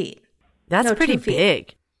 2 feet. That's pretty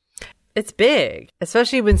big. It's big,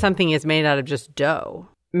 especially when something is made out of just dough.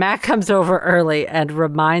 Matt comes over early and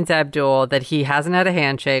reminds Abdul that he hasn't had a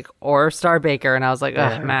handshake or Star Baker. And I was like,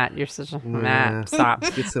 oh, Matt, you're such a... Matt, stop.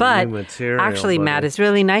 But actually, Matt is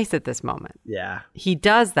really nice at this moment. Yeah. He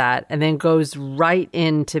does that and then goes right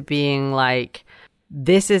into being like,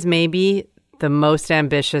 this is maybe the most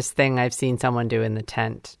ambitious thing I've seen someone do in the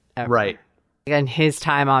tent ever. Right. And his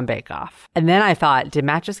time on Bake Off. And then I thought, did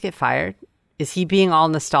Matt just get fired? Is he being all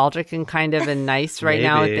nostalgic and kind of nice right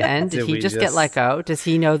now at the end? Did he just get let go? Does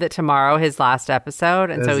he know that tomorrow his last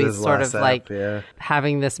episode? And so he's sort of like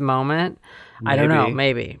having this moment? Maybe. I don't know.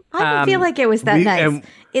 Maybe. I don't feel like it was that nice.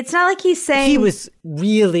 It's not like he's saying... He was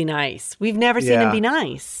really nice. We've never seen him be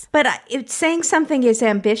nice. But saying something is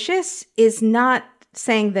ambitious is not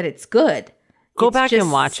saying that it's good. Go back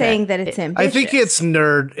and watch it. Saying that it's ambitious. I think it's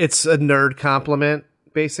nerd. It's a nerd compliment,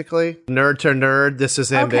 basically. Nerd to nerd. This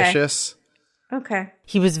is ambitious. Okay.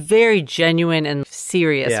 He was very genuine and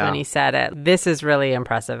serious when he said it. This is really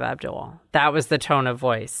impressive, Abdul. That was the tone of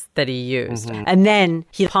voice that he used. Mm-hmm. And then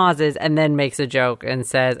he pauses and then makes a joke and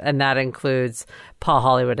says, and that includes Paul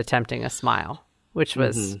Hollywood attempting a smile, which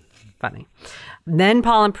was funny. Then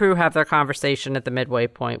Paul and Prue have their conversation at the midway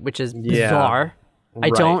point, which is bizarre.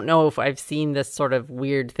 I don't know if I've seen this sort of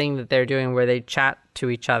weird thing that they're doing where they chat to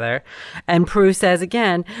each other. And Prue says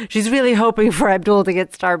again, she's really hoping for Abdul to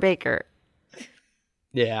get Star Baker.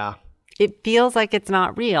 Yeah. It feels like it's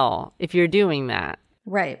not real if you're doing that.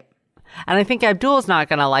 Right. And I think Abdul's not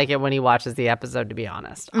going to like it when he watches the episode, to be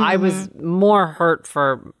honest. Mm-hmm. I was more hurt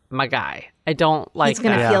for my guy. I don't like He's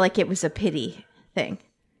going to feel like it was a pity thing.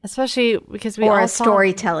 Especially because we or all a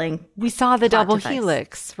storytelling. We saw the double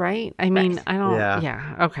helix, right? I mean, I don't.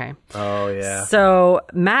 Yeah. Okay. Oh yeah. So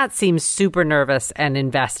Matt seems super nervous and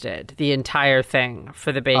invested the entire thing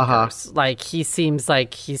for the bakers. Like he seems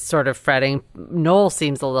like he's sort of fretting. Noel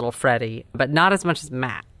seems a little fretty, but not as much as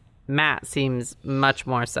Matt. Matt seems much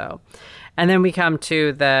more so. And then we come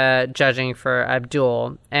to the judging for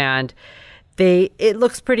Abdul, and it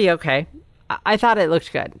looks pretty okay. I thought it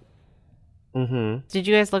looked good. Mm-hmm. Did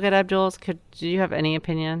you guys look at Abdul's? Do you have any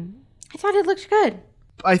opinion? I thought it looked good.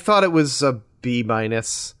 I thought it was a B-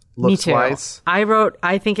 looks Me too. wise.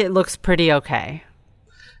 I think it looks pretty okay.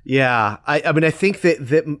 Yeah. I mean, I think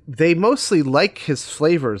that they mostly like his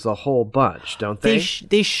flavors a whole bunch, don't they?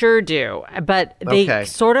 They sure do. But they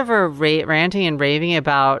sort of are ranting and raving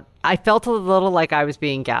about... I felt a little like I was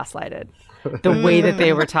being gaslighted. The way that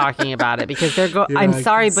they were talking about it, because I'm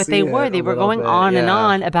sorry, but they were going on and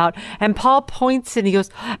on about, and Paul points and he goes,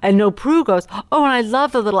 and no, Prue goes, oh, and I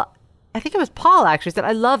love the little, I think it was Paul actually said,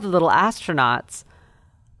 I love the little astronauts.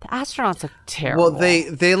 The astronauts look terrible. Well,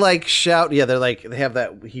 they like shout, they're like, they have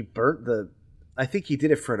that, he burnt I think he did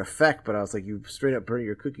it for an effect, but I was like, you straight up burnt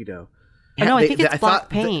your cookie dough. I think it's black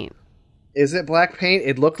paint. Is it black paint?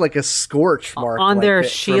 It looked like a scorch mark on their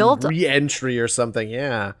shield, re-entry or something.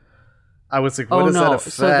 Yeah. I was like, what is that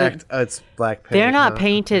effect? So it's black paint. They're not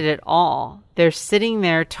painted at all. They're sitting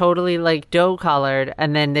there totally like dough colored,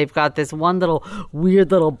 and then they've got this one little weird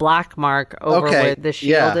little black mark over where the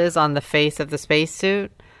shield is on the face of the spacesuit.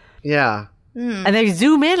 Yeah. And they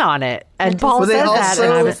zoom in on it. And Paul says that,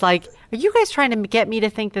 and I was like, are you guys trying to get me to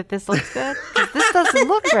think that this looks good? 'Cause this doesn't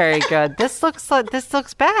look very good. This looks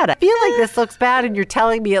bad. I feel like this looks bad, and you're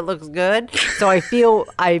telling me it looks good. So I feel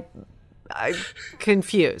I'm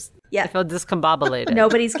confused. Yeah. I feel discombobulated.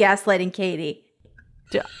 Nobody's gaslighting Katie.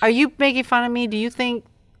 Are you making fun of me? Do you think...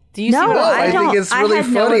 No, I think it's really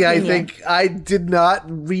funny. I think I did not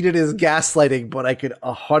read it as gaslighting, but I could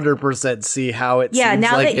 100% see how it seems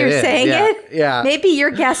now like that you're saying it, maybe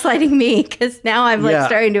you're gaslighting me, because now I'm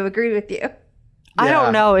starting to agree with you. I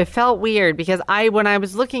don't know. It felt weird because when I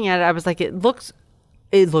was looking at it, I was like, it looks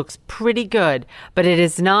pretty good, but it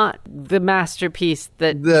is not the masterpiece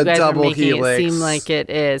that the you guys are making helix. It seem like it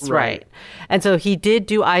is. Right. And so he did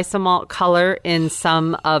do isomalt color in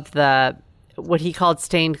some of the, what he called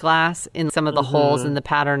stained glass, in some of the holes in the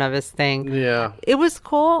pattern of his thing. Yeah. It was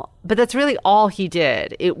cool, but that's really all he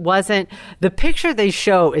did. It wasn't, the picture they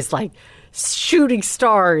show is like shooting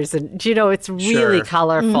stars and, it's really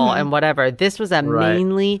colorful and whatever. This was a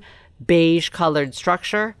mainly beige colored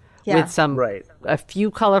structure with some, a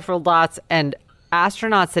few colorful dots and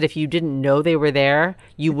astronauts that if you didn't know they were there,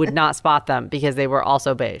 you would not spot them because they were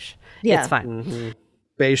also beige. Yeah. It's fine.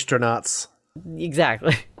 Beige astronauts.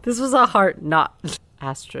 Exactly. This was a heart, not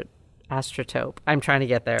astrotope. I'm trying to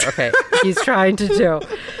get there. Okay. He's trying to do.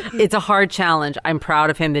 It's a hard challenge. I'm proud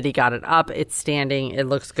of him that he got it up. It's standing. It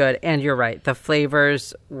looks good. And you're right. The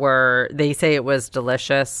flavors they say it was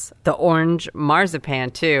delicious. The orange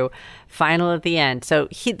marzipan too. Final at the end. So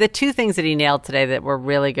the two things that he nailed today that were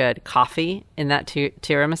really good, coffee in that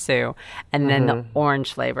tiramisu, and then the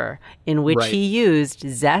orange flavor in which he used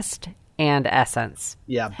zest and essence.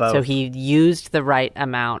 Yeah, both. So he used the right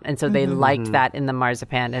amount. And so they liked that in the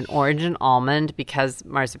marzipan. And orange and almond, because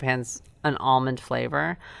marzipan's an almond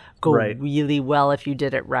flavor, go really well if you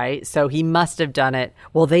did it right. So he must have done it.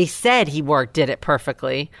 Well, they said he did it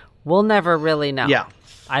perfectly. We'll never really know. Yeah.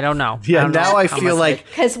 I don't know. Yeah, now I feel like...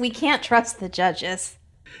 Because we can't trust the judges.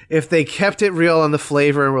 If they kept it real on the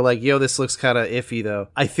flavor and were like, yo, this looks kind of iffy, though,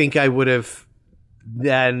 I think I would have...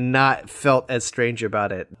 not felt as strange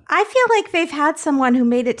about it. I feel like they've had someone who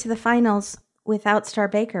made it to the finals without Star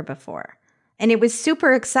Baker before. And it was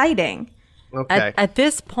super exciting. Okay. At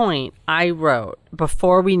this point, I wrote,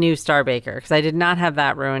 before we knew Star Baker, because I did not have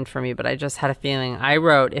that ruined for me, but I just had a feeling. I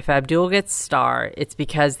wrote, if Abdul gets Star, it's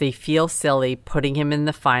because they feel silly putting him in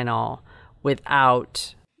the final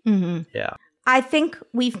without... Yeah. I think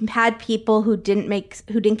we've had people who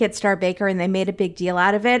didn't get Star Baker and they made a big deal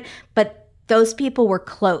out of it, but those people were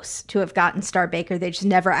close to have gotten Star Baker. They just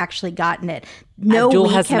never actually gotten it. No Abdul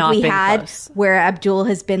week has have not we been had close. where Abdul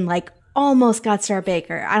has been like, almost got Star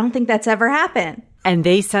Baker. I don't think that's ever happened. And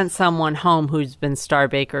they sent someone home who's been Star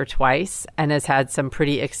Baker twice and has had some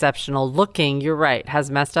pretty exceptional looking, you're right,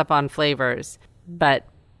 has messed up on flavors, but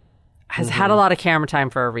has had a lot of camera time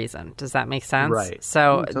for a reason. Does that make sense? Right.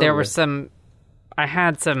 So Totally. there were I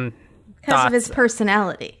had some Because thoughts. of his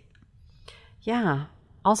personality. Yeah.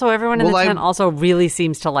 Also, everyone in the tent also really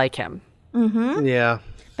seems to like him. Yeah.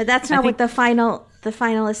 But that's not what the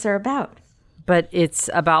finalists are about. But it's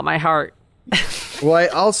about my heart. Well, I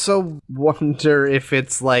also wonder if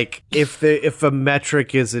it's like if a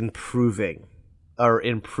metric is improving or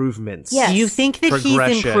improvements. Yes. Do you think that he's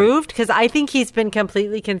Progression. improved? Because I think he's been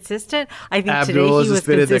completely consistent. I think Abdul today has he was just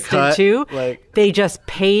been in the consistent cut, too. like- They just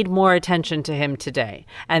paid more attention to him today.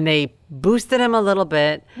 And they boosted him a little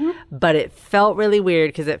bit, but it felt really weird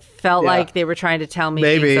because it felt like they were trying to tell me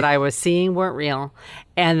things that I was seeing weren't real.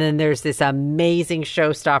 And then there's this amazing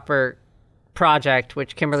showstopper project,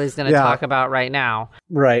 which Kimberly's going to talk about right now.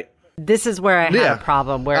 Right. This is where I had a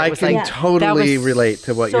problem where it was I can like totally that was relate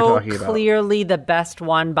to what you're talking about. Clearly the best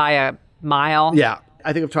one by a mile. Yeah.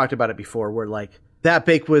 I think I've talked about it before where like that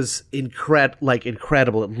bake was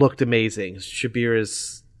incredible. It looked amazing.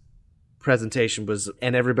 Shabira's presentation was,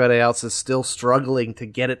 and everybody else is still struggling to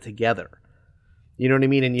get it together. You know what I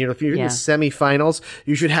mean? And if you're in the semifinals,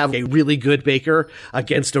 you should have a really good baker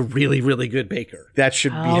against a really, really good baker. That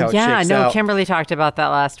should be how it shakes out. Kimberly talked about that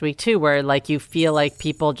last week too, where like you feel like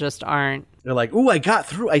people just aren't. They're like, ooh,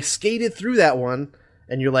 I skated through that one.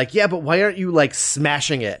 And you're like, yeah, but why aren't you like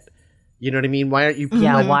smashing it? You know what I mean? Why aren't you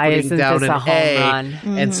why putting isn't down this an a home A? run?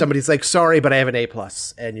 And somebody's like, sorry, but I have an A+,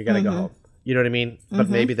 and you got to go home. You know what I mean? But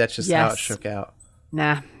maybe that's just how it shook out.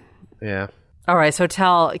 Nah. Yeah. All right, so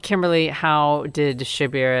tell Kimberly, how did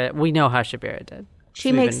Shabira? We know how Shabira did.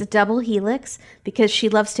 She makes a double helix because she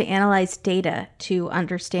loves to analyze data to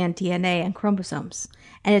understand DNA and chromosomes.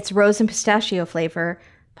 And it's rose and pistachio flavor.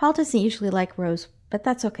 Paul doesn't usually like rose, but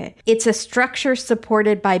that's okay. It's a structure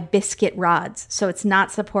supported by biscuit rods, so it's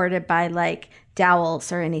not supported by like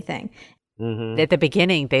dowels or anything. At the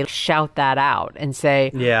beginning, they shout that out and say,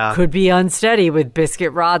 could be unsteady with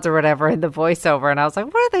biscuit rods or whatever in the voiceover. And I was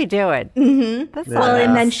like, what are they doing? Well,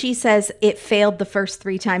 and then she says it failed the first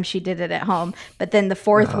 3 times she did it at home, but then the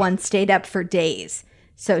 4th one stayed up for days.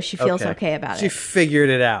 So she feels okay about She it. figured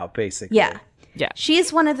it out, basically. Yeah.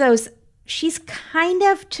 She's one of those, she's kind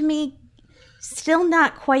of, to me, still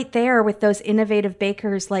not quite there with those innovative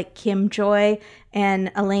bakers like Kim Joy and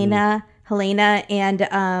Helena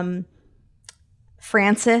and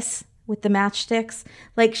Frances with the matchsticks.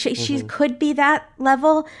 Like she could be that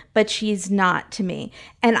level, but she's not to me.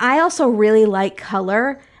 And I also really like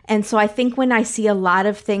color. And so I think when I see a lot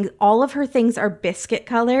of things, all of her things are biscuit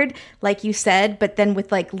colored, like you said, but then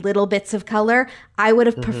with like little bits of color. I would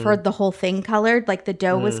have preferred the whole thing colored, like the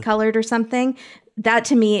dough was colored or something. That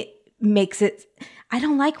to me makes it, I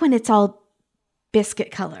don't like when it's all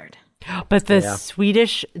biscuit colored. But the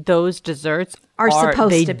Swedish, those desserts are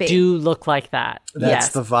supposed to be. They do look like that. That's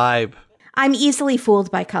the vibe. I'm easily fooled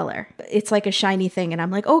by color. It's like a shiny thing, and I'm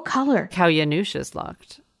like, oh, color. How Yanush's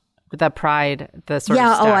looked. With that pride, the sort of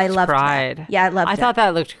I stacked loved pride. that. Yeah, I loved that. I thought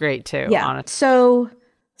that looked great too, honestly. So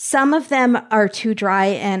some of them are too dry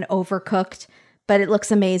and overcooked, but it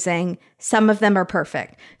looks amazing. Some of them are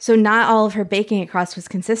perfect. So not all of her baking across was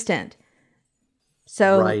consistent.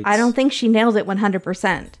 So I don't think she nailed it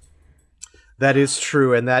 100%. That is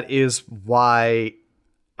true, and that is why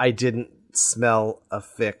I didn't smell a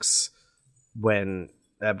fix when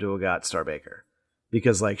Abdul got Star Baker.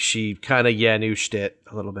 Because like she kind of Yanushed it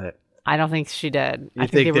a little bit. I don't think she did. You I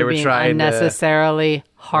think they were being unnecessarily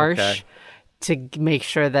harsh to make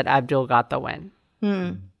sure that Abdul got the win.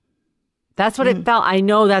 That's what it felt. I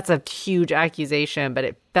know that's a huge accusation, but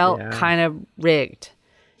it felt kind of rigged.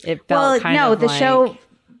 It felt the show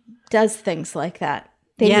does things like that.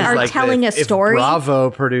 They are like telling a story. If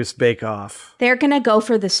Bravo produced Bake Off, they're going to go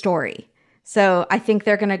for the story. So I think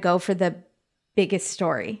they're going to go for the biggest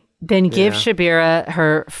story. Then give Shabira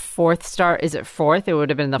her 4th star. Is it 4th? It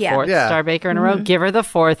would have been the 4th Star Baker in a row. Give her the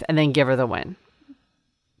 4th and then give her the win.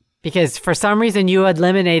 Because for some reason you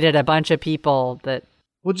eliminated a bunch of people that...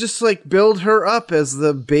 Well, just like build her up as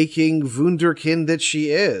the baking wunderkind that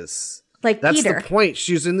she is. Like That's Peter. the point.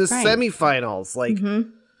 She's in the semifinals. Like,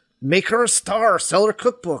 make her a star, sell her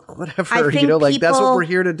cookbook, whatever. You know, like that's what we're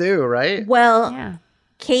here to do, right? Well,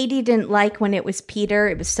 Katie didn't like when it was Peter.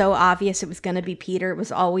 It was so obvious it was going to be Peter. It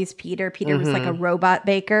was always Peter. Peter was like a robot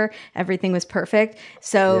baker. Everything was perfect.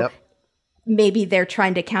 So maybe they're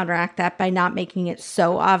trying to counteract that by not making it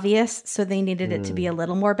so obvious. So they needed it to be a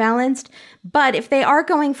little more balanced. But if they are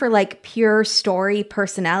going for like pure story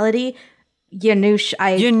personality, Yanush,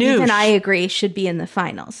 even I agree, should be in the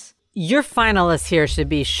finals. Your finalists here should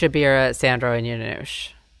be Shabira, Sandro, and Yanush.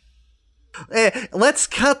 Let's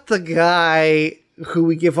cut the guy who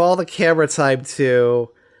we give all the camera time to,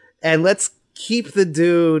 and let's keep the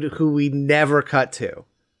dude who we never cut to.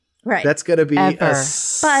 Right. That's going to be a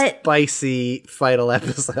spicy final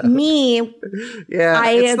episode. I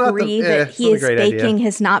agree that his baking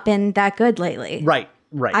has not been that good lately. Right.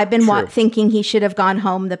 I've been thinking he should have gone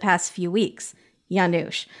home the past few weeks,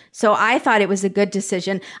 Yanush. So I thought it was a good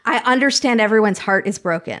decision. I understand everyone's heart is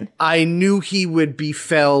broken. I knew he would be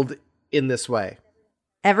felled in this way.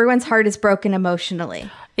 Everyone's heart is broken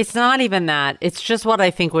emotionally. It's not even that. It's just what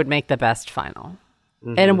I think would make the best final.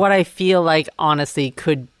 And what I feel like, honestly,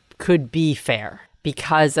 could be fair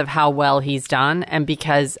because of how well he's done and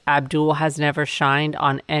because Abdul has never shined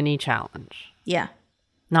on any challenge. Yeah.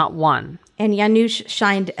 Not one. And Yanush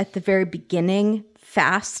shined at the very beginning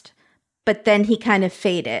fast, but then he kind of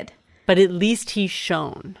faded. But at least he's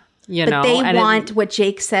shown, you know. But they want what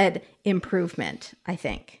Jake said, improvement, I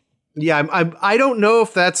think. Yeah, I don't know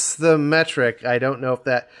if that's the metric. I don't know if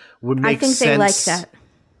that would make sense. I think they like that.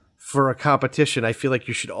 For a competition, I feel like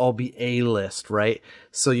you should all be A-list, right?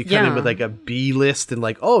 So you come in with like a B list and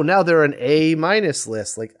like, oh, now they're an A-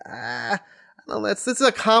 list. Like, this is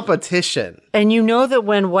a competition. And you know that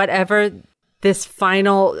when whatever this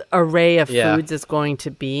final array of foods is going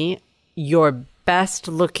to be, your best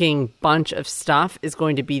looking bunch of stuff is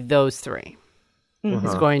going to be those three.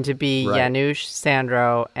 It's going to be Yanush,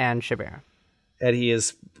 Sandro, and Shabira. And he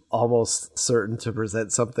is almost certain to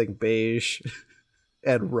present something beige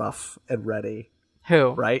and rough and ready.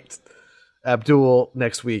 Who? Right? Abdul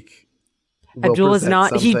next week. Abdul is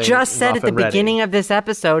not. He just said at the beginning of this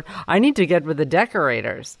episode, I need to get with the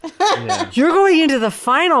decorators. You're going into the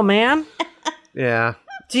final, man. Yeah.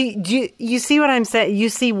 Do you see what I'm saying? You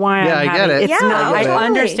see why I'm having... I get it. It's not, I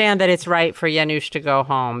understand that it's right for Yanush to go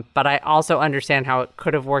home, but I also understand how it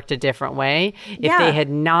could have worked a different way if they had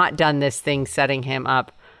not done this thing setting him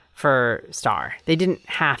up for Star. They didn't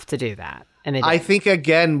have to do that. And they did. I think,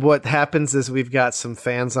 again, what happens is we've got some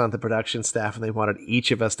fans on the production staff, and they wanted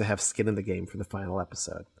each of us to have skin in the game for the final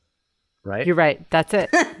episode. Right? You're right. That's it.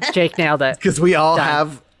 Jake nailed it. Because we all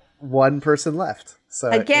have one person left. So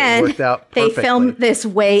again, it worked out perfectly. They filmed this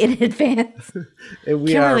way in advance. And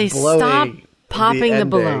we Kimberly, are blowing stop popping the ending.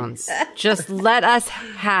 balloons. Just let us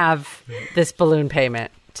have this balloon payment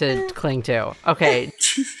to cling to. Okay.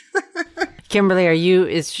 Kimberly,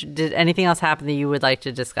 did anything else happen that you would like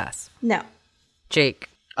to discuss? No. Jake.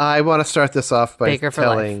 I want to start this off by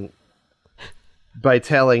telling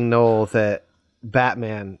Noel that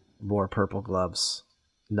Batman wore purple gloves,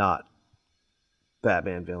 not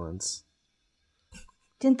Batman villains.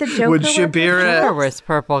 Didn't the Joker wears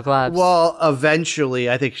purple gloves? Well, eventually,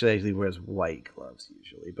 I think she actually wears white gloves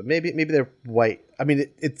usually, but maybe they're white. I mean,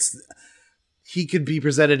 he could be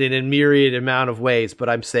presented in a myriad amount of ways, but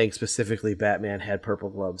I'm saying specifically Batman had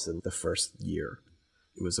purple gloves in the first year.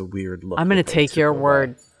 It was a weird look. I'm going to take your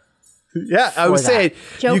word. Yeah, I was saying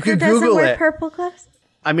Joker you could doesn't Google wear it. Purple gloves?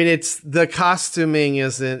 I mean, it's the costuming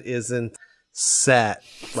isn't set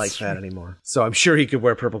like that anymore. So I'm sure he could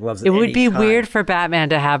wear purple gloves. It would be weird for Batman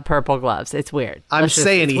to have purple gloves. It's weird. I'm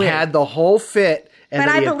saying he had the whole fit, and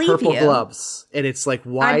then he had purple gloves, and it's like,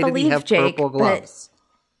 why did he have purple gloves?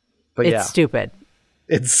 But it's stupid.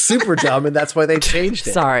 It's super dumb, and that's why they changed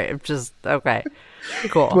it. Sorry, I'm just okay.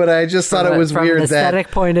 Cool. But I just thought it was weird from an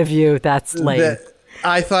aesthetic point of view. That's lame.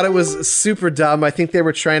 I thought it was super dumb. I think they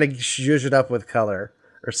were trying to zhuzh it up with color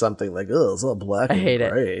or something, like, oh, it's all black and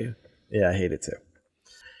gray. Yeah, I hate it too.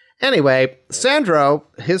 Anyway, Sandro,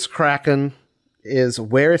 his Kraken is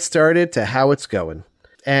where it started to how it's going.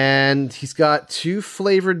 And he's got 2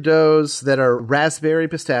 flavored doughs that are raspberry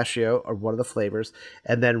pistachio, or one of the flavors,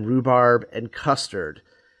 and then rhubarb and custard.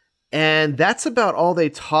 And that's about all they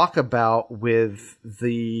talk about with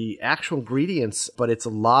the actual ingredients, but it's a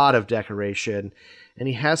lot of decoration. And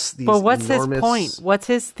he has these But what's enormous... his point? What's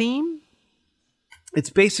his theme? It's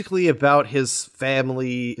basically about his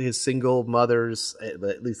family, his single mothers,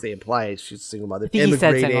 at least they imply she's a single mother, he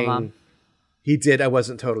said single mom. He did, I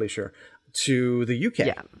wasn't totally sure, to the UK.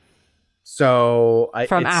 Yeah. So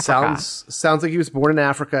From Africa. Sounds like he was born in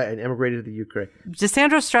Africa and immigrated to the UK. Does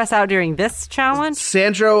Sandro stress out during this challenge?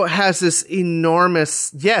 Sandro has this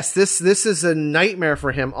enormous... Yes, this is a nightmare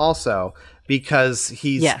for him also, because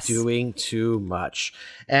he's doing too much.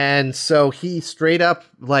 And so he straight up,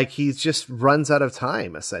 like, he just runs out of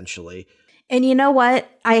time, essentially. And you know what?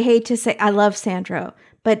 I hate to say, I love Sandro,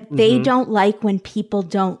 but they don't like when people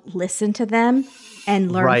don't listen to them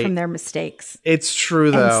and learn from their mistakes. It's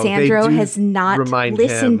true, though. And Sandro has not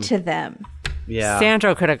listened to them. Yeah.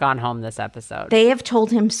 Sandro could have gone home this episode. They have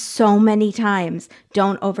told him so many times,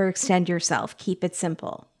 don't overextend yourself. Keep it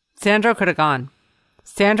simple. Sandro could have gone.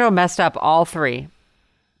 Sandro messed up all 3.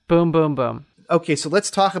 Boom, boom, boom. Okay, so let's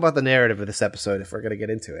talk about the narrative of this episode if we're going to get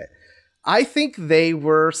into it. I think they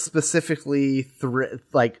were specifically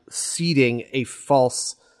seeding a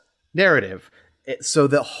false narrative. So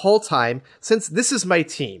the whole time, since this is my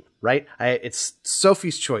team, right? It's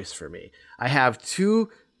Sophie's choice for me. I have 2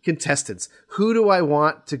 contestants. Who do I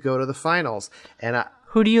want to go to the finals? And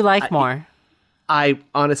who do you like more? I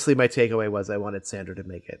honestly, my takeaway was I wanted Sandro to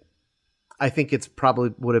make it. I think it's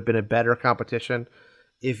probably would have been a better competition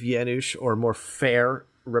if Janusz, or a more fair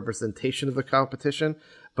representation of the competition.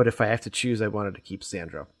 But if I have to choose, I wanted to keep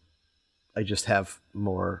Sandro. I just have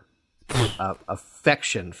more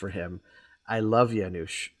affection for him. I love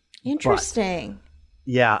Janusz. Interesting.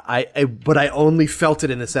 Yeah, but I only felt it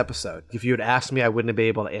in this episode. If you had asked me, I wouldn't have been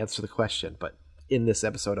able to answer the question. But in this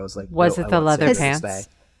episode, I was like, was it the leather pants?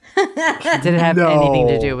 Did it have anything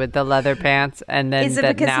to do with the leather pants? And then is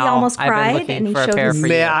it because he almost cried and he showed his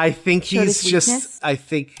weakness? I think he's just. I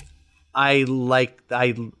think it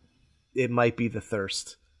might be the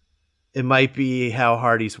thirst. It might be how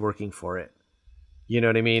hard he's working for it. You know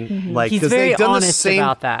what I mean? Mm-hmm. Like, he's very honest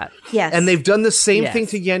about that. Yes, and they've done the same thing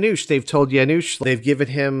to Janusz. They've told Janusz they've given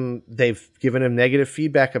him negative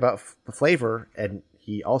feedback about the flavor, and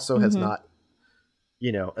he also has not,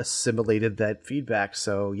 assimilated that feedback.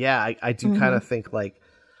 So yeah, I do kind of think like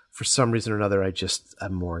for some reason or another,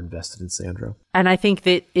 I'm more invested in Sandro. And I think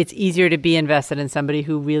that it's easier to be invested in somebody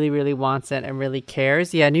who really, really wants it and really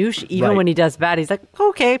cares. Janusz, even when he does bad, he's like,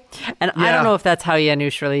 okay. And I don't know if that's how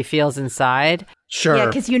Janusz really feels inside. Sure. Yeah,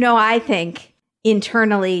 because I think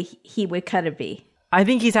internally he would cut a B. I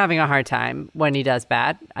think he's having a hard time when he does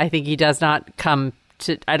bad. I think he does not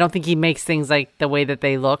I don't think he makes things like the way that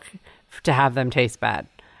they look to have them taste bad.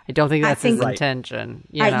 I don't think that's his intention.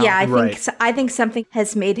 I think something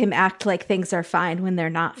has made him act like things are fine when they're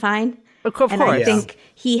not fine. Of course. And I think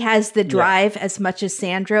he has the drive as much as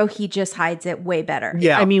Sandro. He just hides it way better.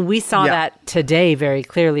 Yeah. I mean, we saw that today very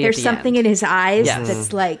clearly. There's something in his eyes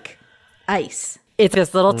that's like ice. It's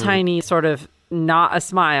this little tiny sort of not a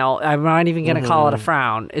smile. I'm not even going to call it a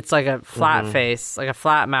frown. It's like a flat face, like a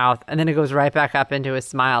flat mouth, and then it goes right back up into a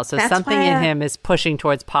smile. So something in him is pushing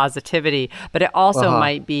towards positivity, but it also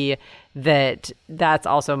might be that's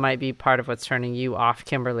also might be part of what's turning you off,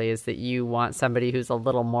 Kimberly, is that you want somebody who's a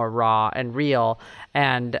little more raw and real.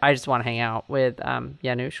 And I just want to hang out with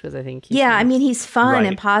Janusz because I think he's fun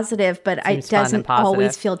and positive, but it doesn't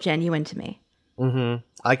always feel genuine to me. Mm-hmm.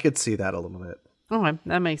 I could see that a little bit. Okay,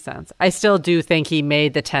 that makes sense. I still do think he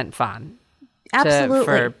made the tent fun. Absolutely.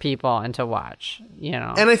 For people and to watch,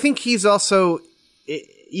 And I think he's also,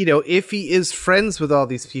 if he is friends with all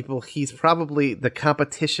these people, he's probably, the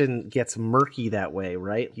competition gets murky that way,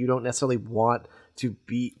 right? You don't necessarily want to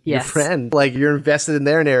beat your friend. Like, you're invested in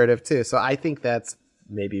their narrative too. So I think that's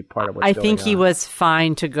maybe part of what's going on. I think he was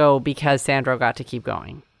fine to go because Sandro got to keep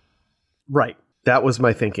going. Right. That was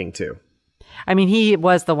my thinking too. I mean, he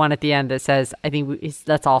was the one at the end that says, I think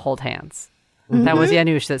let's all hold hands. Mm-hmm. That was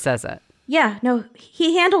Janusz that says it. Yeah, no,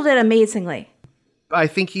 he handled it amazingly. I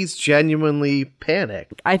think he's genuinely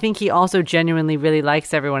panicked. I think he also genuinely really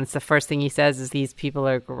likes everyone. It's the first thing he says is these people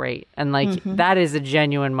are great. And that is a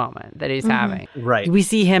genuine moment that he's having. Right. We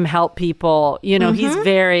see him help people. You know, he's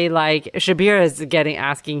very like, Shabir is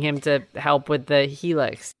asking him to help with the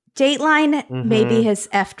helix. Dateline maybe has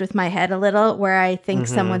effed with my head a little, where I think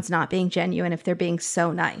someone's not being genuine if they're being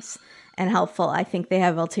so nice and helpful. I think they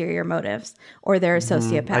have ulterior motives, or they're a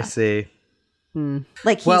sociopath. I see.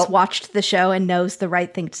 Like he's watched the show and knows the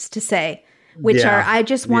right things to say, which are, I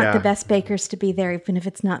just want the best bakers to be there, even if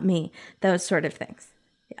it's not me. Those sort of things.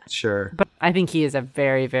 Yeah. Sure. But I think he is a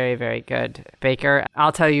very, very, very good baker.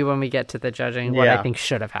 I'll tell you when we get to the judging what I think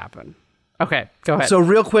should have happened. Okay, go ahead. So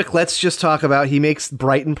real quick, let's just talk about, he makes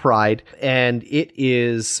Brighton Pride, and it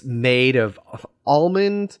is made of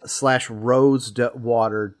almond / rose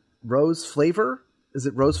water. Rose flavor? Is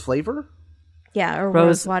it rose flavor? Yeah, or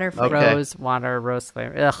rose water flavor. Okay. Rose water, rose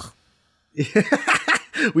flavor. Ugh.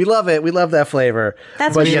 We love it. We love that flavor.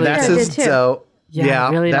 That's what that's did too. So I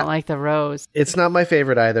really don't like the rose. It's not my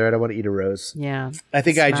favorite either. I don't want to eat a rose. Yeah. I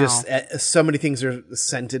think so many things are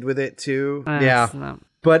scented with it too. No.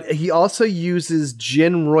 But he also uses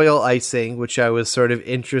gin royal icing, which I was sort of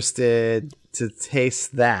interested to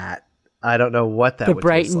taste that. I don't know what that would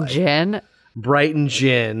taste like. Gin? Brighton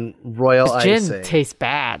gin, royal icing. Gin tastes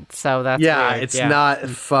bad, so that's weird. It's not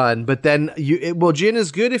fun. But then, gin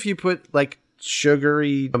is good if you put like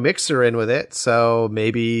sugary mixer in with it. So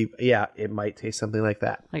maybe, it might taste something like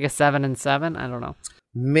that. Like a 7 and 7? I don't know.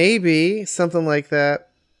 Maybe something like that.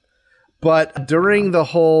 But during the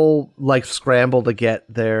whole like scramble to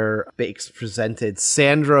get their bakes presented,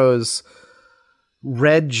 Sandro's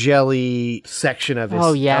red jelly section of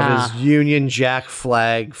his Union Jack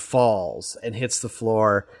flag falls and hits the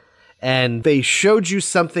floor. And they showed you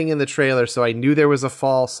something in the trailer, so I knew there was a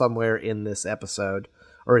fall somewhere in this episode,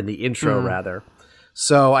 or in the intro rather.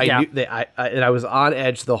 So I knew that I was on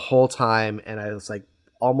edge the whole time, and I was like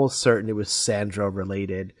almost certain it was Sandro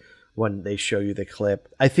related when they show you the clip.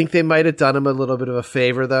 I think they might have done him a little bit of a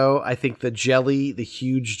favor, though. I think the jelly, the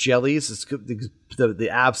huge jellies, is the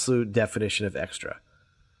absolute definition of extra.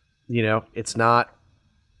 You know, it's not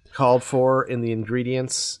called for in the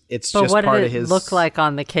ingredients. It's just part of his... But what did it look like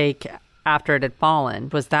on the cake after it had fallen?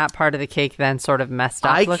 Was that part of the cake then sort of messed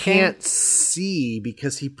up looking? I can't see,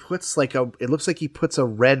 because he puts it looks like he puts a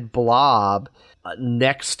red blob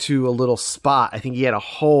next to a little spot. I think he had a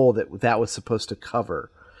hole that was supposed to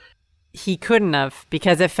cover. He couldn't have,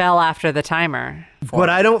 because it fell after the timer. But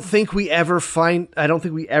I don't think we ever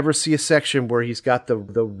see a section where he's got the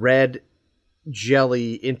red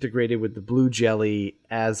jelly integrated with the blue jelly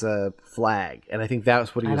as a flag. And I think that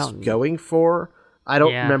was what he was going for. I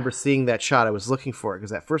don't remember seeing that shot. I was looking for it,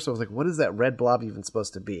 because at first I was like, what is that red blob even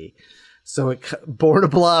supposed to be? So born a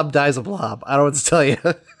blob, dies a blob. I don't know what to tell you.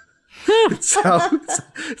 It's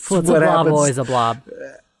what a blob, happens. Always a blob.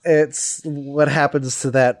 It's what happens to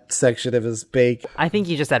that section of his bake. I think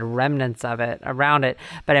you just had remnants of it around it.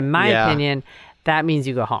 But in my opinion, that means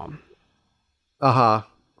you go home. Uh-huh.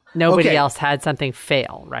 Nobody else had something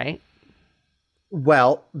fail, right?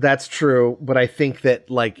 Well, that's true. But I think that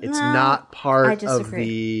it's not part of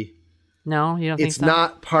the... No, you don't think so? It's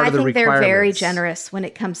not part of the requirements. I think they're very generous when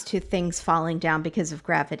it comes to things falling down because of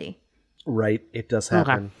gravity. Right. It does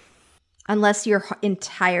happen. Okay. Unless your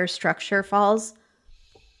entire structure falls...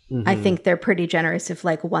 I think they're pretty generous if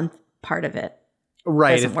one part of it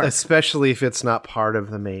doesn't work. Especially if it's not part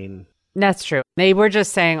of the main. That's true. They were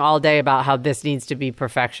just saying all day about how this needs to be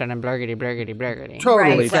perfection and blurgity, blurgity, blurgity.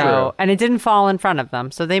 Totally true. And it didn't fall in front of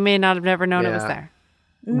them, so they may not have never known it was there.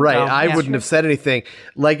 Right. So, I wouldn't have said anything.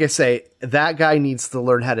 Like I say, that guy needs to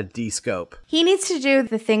learn how to de-scope. He needs to do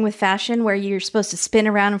the thing with fashion where you're supposed to spin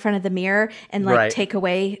around in front of the mirror and take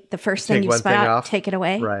away the first thing you spot, take it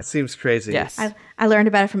away. Right. Seems crazy. Yes. I learned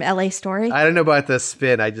about it from LA Story. I don't know about the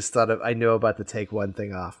spin. I just I know about the take one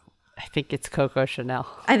thing off. I think it's Coco Chanel.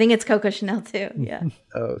 I think it's Coco Chanel too. Yeah.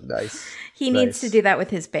 Oh, nice. He needs to do that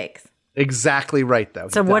with his bakes. Exactly right, though.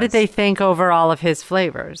 So what did they think overall of his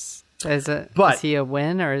flavors? Is he a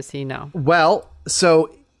win or is he no? Well,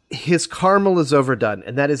 so his caramel is overdone,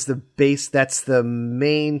 and that is the base. That's the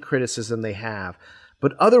main criticism they have.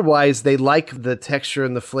 But otherwise, they like the texture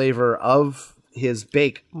and the flavor of his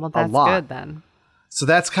bake a lot. Well, that's good then. So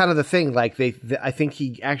that's kind of the thing. I think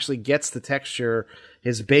he actually gets the texture.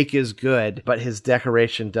 His bake is good, but his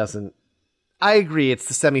decoration doesn't. I agree. It's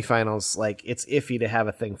the semifinals. It's iffy to have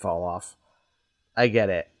a thing fall off. I get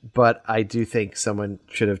it, but I do think someone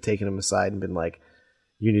should have taken him aside and been like,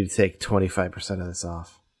 You need to take 25% of this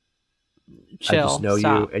off. Chill. I just know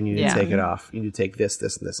stop. you, and you need to take it off. You need to take this,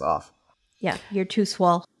 and this off. Yeah, you're too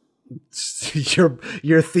swole.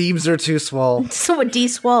 Your themes are too swole. So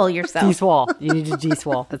de-swole yourself. De-swole. You need to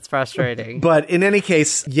de-swole. That's frustrating. But in any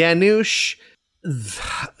case, Janusz,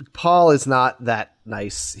 Paul is not that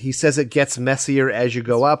nice. He says it gets messier as you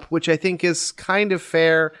go up, which I think is kind of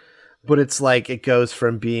fair. But it's like it goes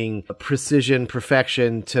from being precision,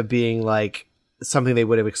 perfection to being like something they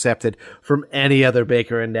would have accepted from any other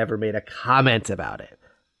baker and never made a comment about it.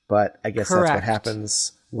 But I guess Correct. That's what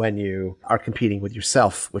happens when you are competing with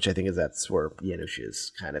yourself, which I think that's where Janusz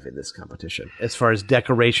is kind of in this competition, as far as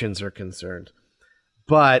decorations are concerned.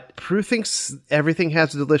 But Prue thinks everything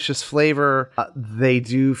has a delicious flavor. They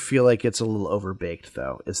do feel like it's a little overbaked,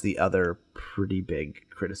 though, is the other pretty big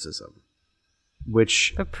criticism. But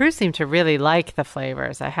Prue seemed to really like the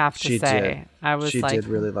flavors, I have to say. She did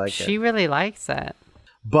really like it. She really likes it.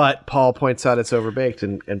 But Paul points out it's overbaked,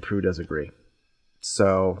 and Prue does agree.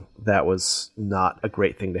 So that was not a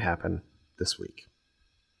great thing to happen this week.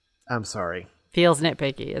 I'm sorry. Feels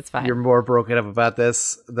nitpicky. It's fine. You're more broken up about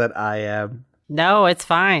this than I am. No, it's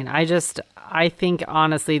fine. I think,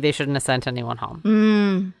 honestly, they shouldn't have sent anyone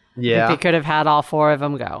home. Yeah. They could have had all four of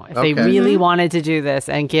them go. If they really wanted to do this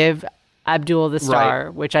and give Abdul the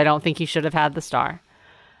star, which I don't think he should have had the star.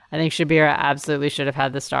 I think Shabira absolutely should have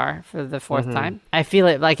had the star for the fourth time. I feel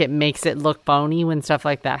it makes it look bony when stuff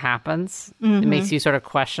like that happens. It makes you sort of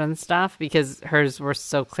question stuff because hers were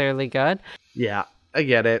so clearly good. Yeah, I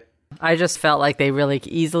get it. I just felt like they really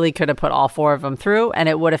easily could have put all four of them through and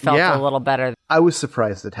it would have felt a little better. I was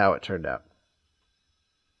surprised at how it turned out.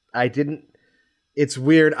 It's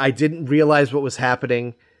weird. I didn't realize what was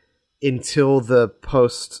happening until the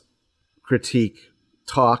post-critique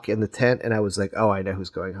talk in the tent, and I was like, oh, I know who's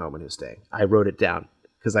going home and who's staying. I wrote it down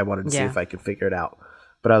because I wanted to see if I could figure it out.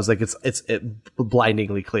 But I was like, it's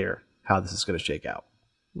blindingly clear how this is going to shake out.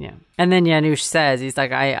 Yeah. And then Janusz says, he's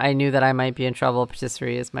like, I knew that I might be in trouble.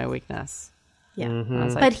 Patisserie is my weakness. Yeah.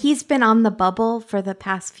 Like, but he's been on the bubble for the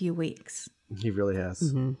past few weeks. He really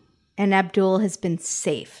has. And Abdul has been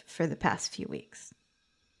safe for the past few weeks.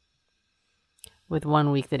 With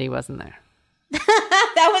 1 week that he wasn't there.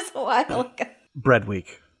 That was a while ago. Bread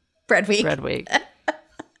week. Bread week.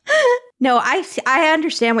 No, I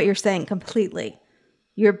understand what you're saying completely.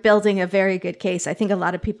 You're building a very good case. I think a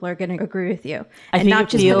lot of people are going to agree with you. And not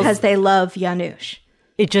just because they love Janusz.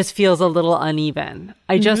 It just feels a little uneven.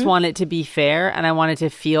 I just want it to be fair, and I want it to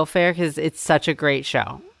feel fair because it's such a great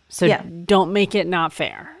show. So don't make it not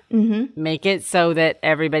fair. Make it so that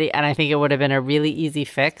everybody, and I think it would have been a really easy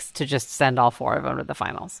fix to just send all four of them to the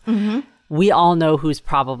finals. We all know who's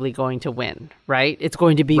probably going to win, right? It's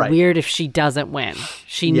going to be weird if she doesn't win.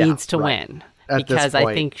 She needs to win because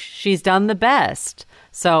I think she's done the best.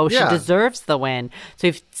 So she deserves the win. So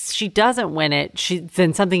if she doesn't win it,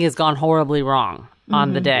 then something has gone horribly wrong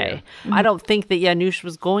on the day. I don't think that Janusz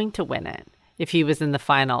was going to win it if he was in the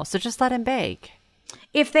final. So just let him bake.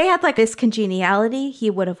 If they had this congeniality, he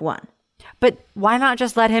would have won. But why not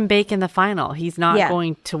just let him bake in the final? He's not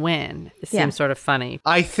going to win. It seems sort of funny.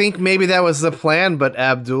 I think maybe that was the plan, but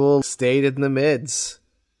Abdul stayed in the mids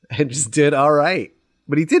and just did all right.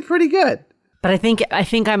 But he did pretty good. But I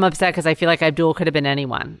think I'm upset because I feel like Abdul could have been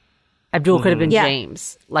anyone. Abdul could have been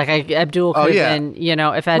James. Abdul could have been,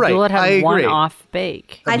 if Abdul had one off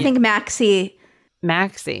bake. I think Maxie.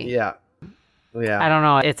 Yeah. I don't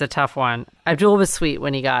know. It's a tough one. Abdul was sweet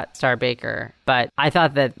when he got Star Baker, but I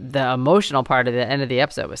thought that the emotional part of the end of the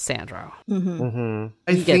episode was Sandro.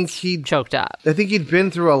 I think he choked up. I think he'd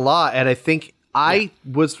been through a lot, and I think I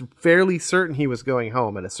was fairly certain he was going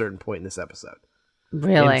home at a certain point in this episode.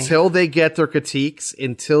 Really? Until they get their critiques,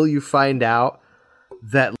 until you find out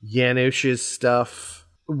that Janusz's stuff,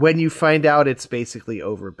 when you find out it's basically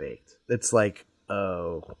overbaked. It's like,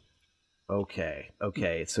 oh, okay.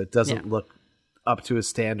 So it doesn't look up to his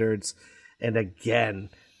standards. And again,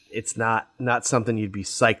 it's not something you'd be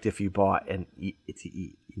psyched if you bought and eat.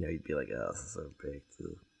 You'd be like, oh, this is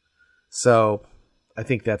overbaked. So I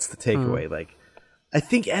think that's the takeaway. I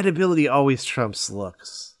think edibility always trumps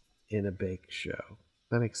looks in a bake show.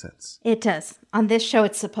 That makes sense. It does. On this show,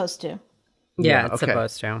 it's supposed to. Yeah, it's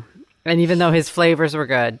supposed to. And even though his flavors were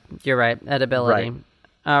good, you're right, edibility. Right.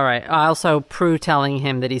 All right. Also, Prue telling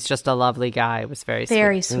him that he's just a lovely guy was very sweet.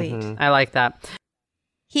 Very sweet. I like that.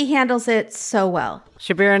 He handles it so well.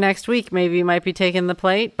 Shabira next week maybe might be taking the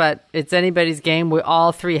plate, but it's anybody's game. We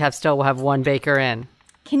all three still have one baker in.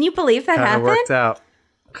 Can you believe that happened?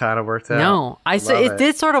 Kind of worked out. No, it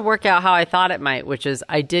did sort of work out how I thought it might, which is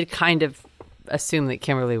I did kind of assume that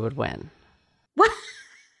Kimberly would win. What?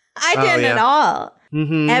 I didn't at all.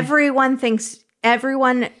 Everyone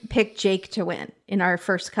picked Jake to win in our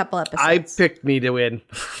first couple episodes. I picked me to win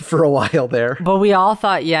for a while there. But we all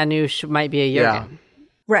thought Janusz might be a Jürgen.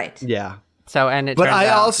 Right. Yeah. So, and it But turned I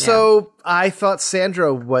out, also, I thought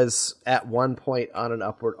Sandro was at one point on an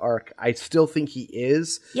upward arc. I still think he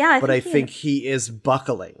is. Yeah, I think he is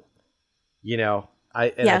buckling. You know, I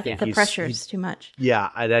think the pressure is too much. Yeah,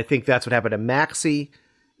 and I think that's what happened to Maxi,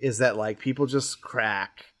 is that like people just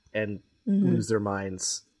crack and lose their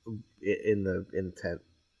minds in the tent.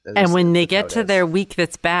 And when they get to their week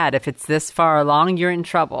that's bad, if it's this far along, you're in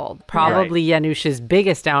trouble. Probably Janusz's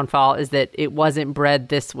biggest downfall is that it wasn't bread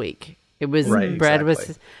this week. It was bread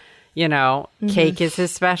was, you know, cake is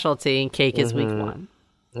his specialty and cake is week one.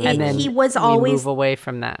 And then he was always move away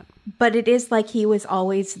from that. But it is like he was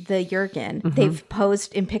always the Jürgen. They've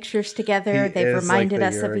posed in pictures together. They've reminded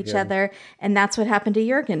us of each other. And that's what happened to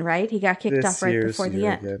Jürgen, right? He got kicked off right before the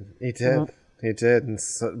end. He did. He did. And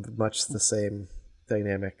so much the same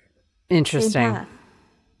dynamic. Interesting.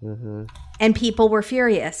 And people were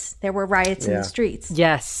furious. There were riots in the streets.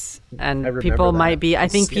 Yes. And people might be, I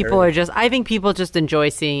think people just enjoy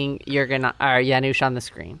seeing Janusz on the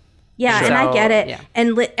screen. Yeah, So, and I get it. yeah.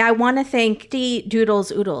 And I want to thank D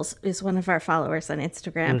Doodles Oodles is one of our followers on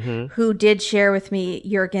Instagram who did share with me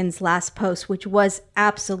Jürgen's last post, which was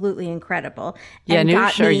absolutely incredible.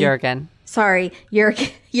 Janusz or Jürgen? Sorry,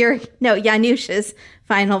 Janusz's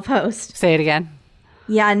final post. Say it again.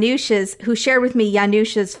 Who shared with me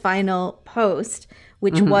Janusz's final post,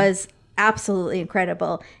 which was absolutely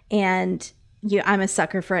incredible. And I'm a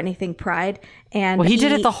sucker for anything Pride. And he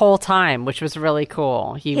did it the whole time, which was really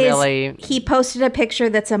cool. He posted a picture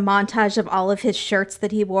that's a montage of all of his shirts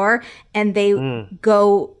that he wore, and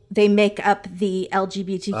they make up the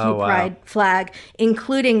LGBTQ Pride flag,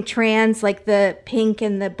 including trans, like the pink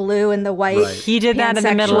and the blue and the white. Right. He did that in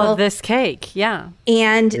the middle of this cake,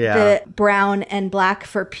 and the brown and black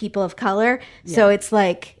for people of color. Yeah. So it's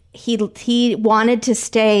like he wanted to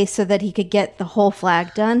stay so that he could get the whole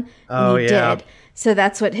flag done, and he did. So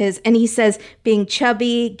that's what and he says, being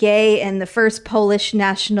chubby, gay, and the first Polish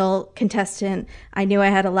national contestant, I knew I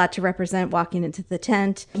had a lot to represent walking into the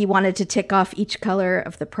tent. He wanted to tick off each color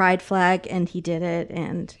of the pride flag, and he did it.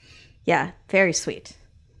 And yeah, very sweet.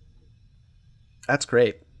 That's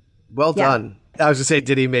great. Well done. I was going to say,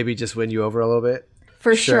 did he maybe just win you over a little bit?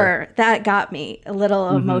 For sure. That got me a little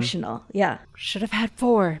emotional. Yeah. Should have had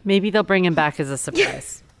 4. Maybe they'll bring him back as a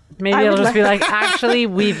surprise. Maybe it'll just be like, actually,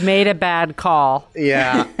 we've made a bad call.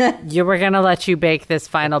 Yeah. We're going to let you bake this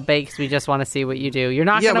final bake because we just want to see what you do. You're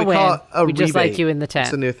not going to win. We just like you in the tent.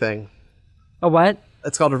 It's a new thing. A what?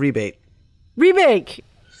 It's called a rebate. Rebake.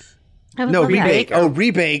 No, rebake. Oh,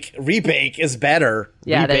 rebake. Rebake is better.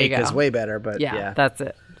 Yeah, rebake is way better, but yeah. That's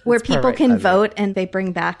it. Where people can vote and they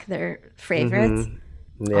bring back their favorites.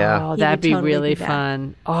 Yeah. Oh, that'd be really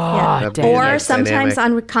fun. Oh, yeah. Or sometimes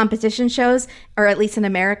on competition shows, or at least in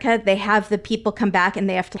America, they have the people come back and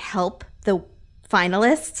they have to help the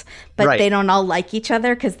finalists, but they don't all like each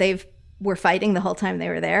other because were fighting the whole time they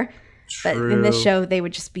were there. True. But in this show, they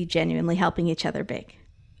would just be genuinely helping each other bake.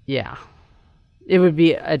 Yeah. It would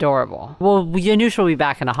be adorable. Well, Janusz will be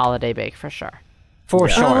back in a holiday bake for sure. For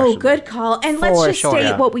sure. Oh, good call. And let's just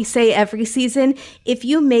state what we say every season. If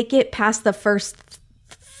you make it past the first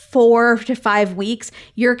 4 to 5 weeks,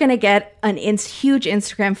 you're going to get an huge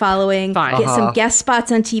Instagram following, get some guest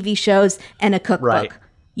spots on TV shows, and a cookbook. Right.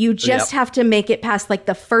 You just have to make it past like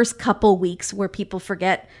the first couple weeks where people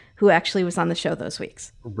forget who actually was on the show those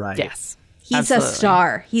weeks. Right. Yes. He's a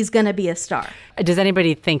star. He's going to be a star. Does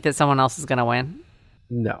anybody think that someone else is going to win?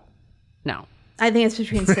 No. I think it's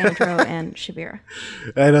between Sandro and Shabira.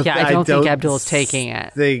 I don't think Abdul's taking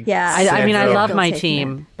it. I mean, I love my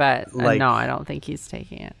team, but no, I don't think he's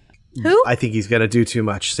taking it. Who? I think he's going to do too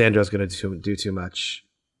much. Sandro's going to do too much.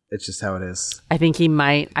 It's just how it is. I think he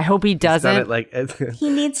might. I hope he doesn't. He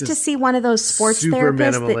needs to see one of sports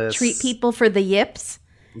therapists that treat people for the yips.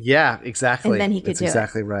 Yeah, exactly. And then he could do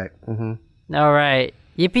exactly right. Mm-hmm. All right.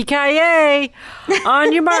 Yippee-ki-yay!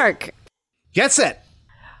 On your mark. Get set.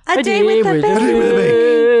 A day with the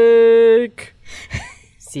bake.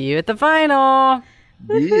 See you at the final.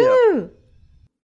 Yeah.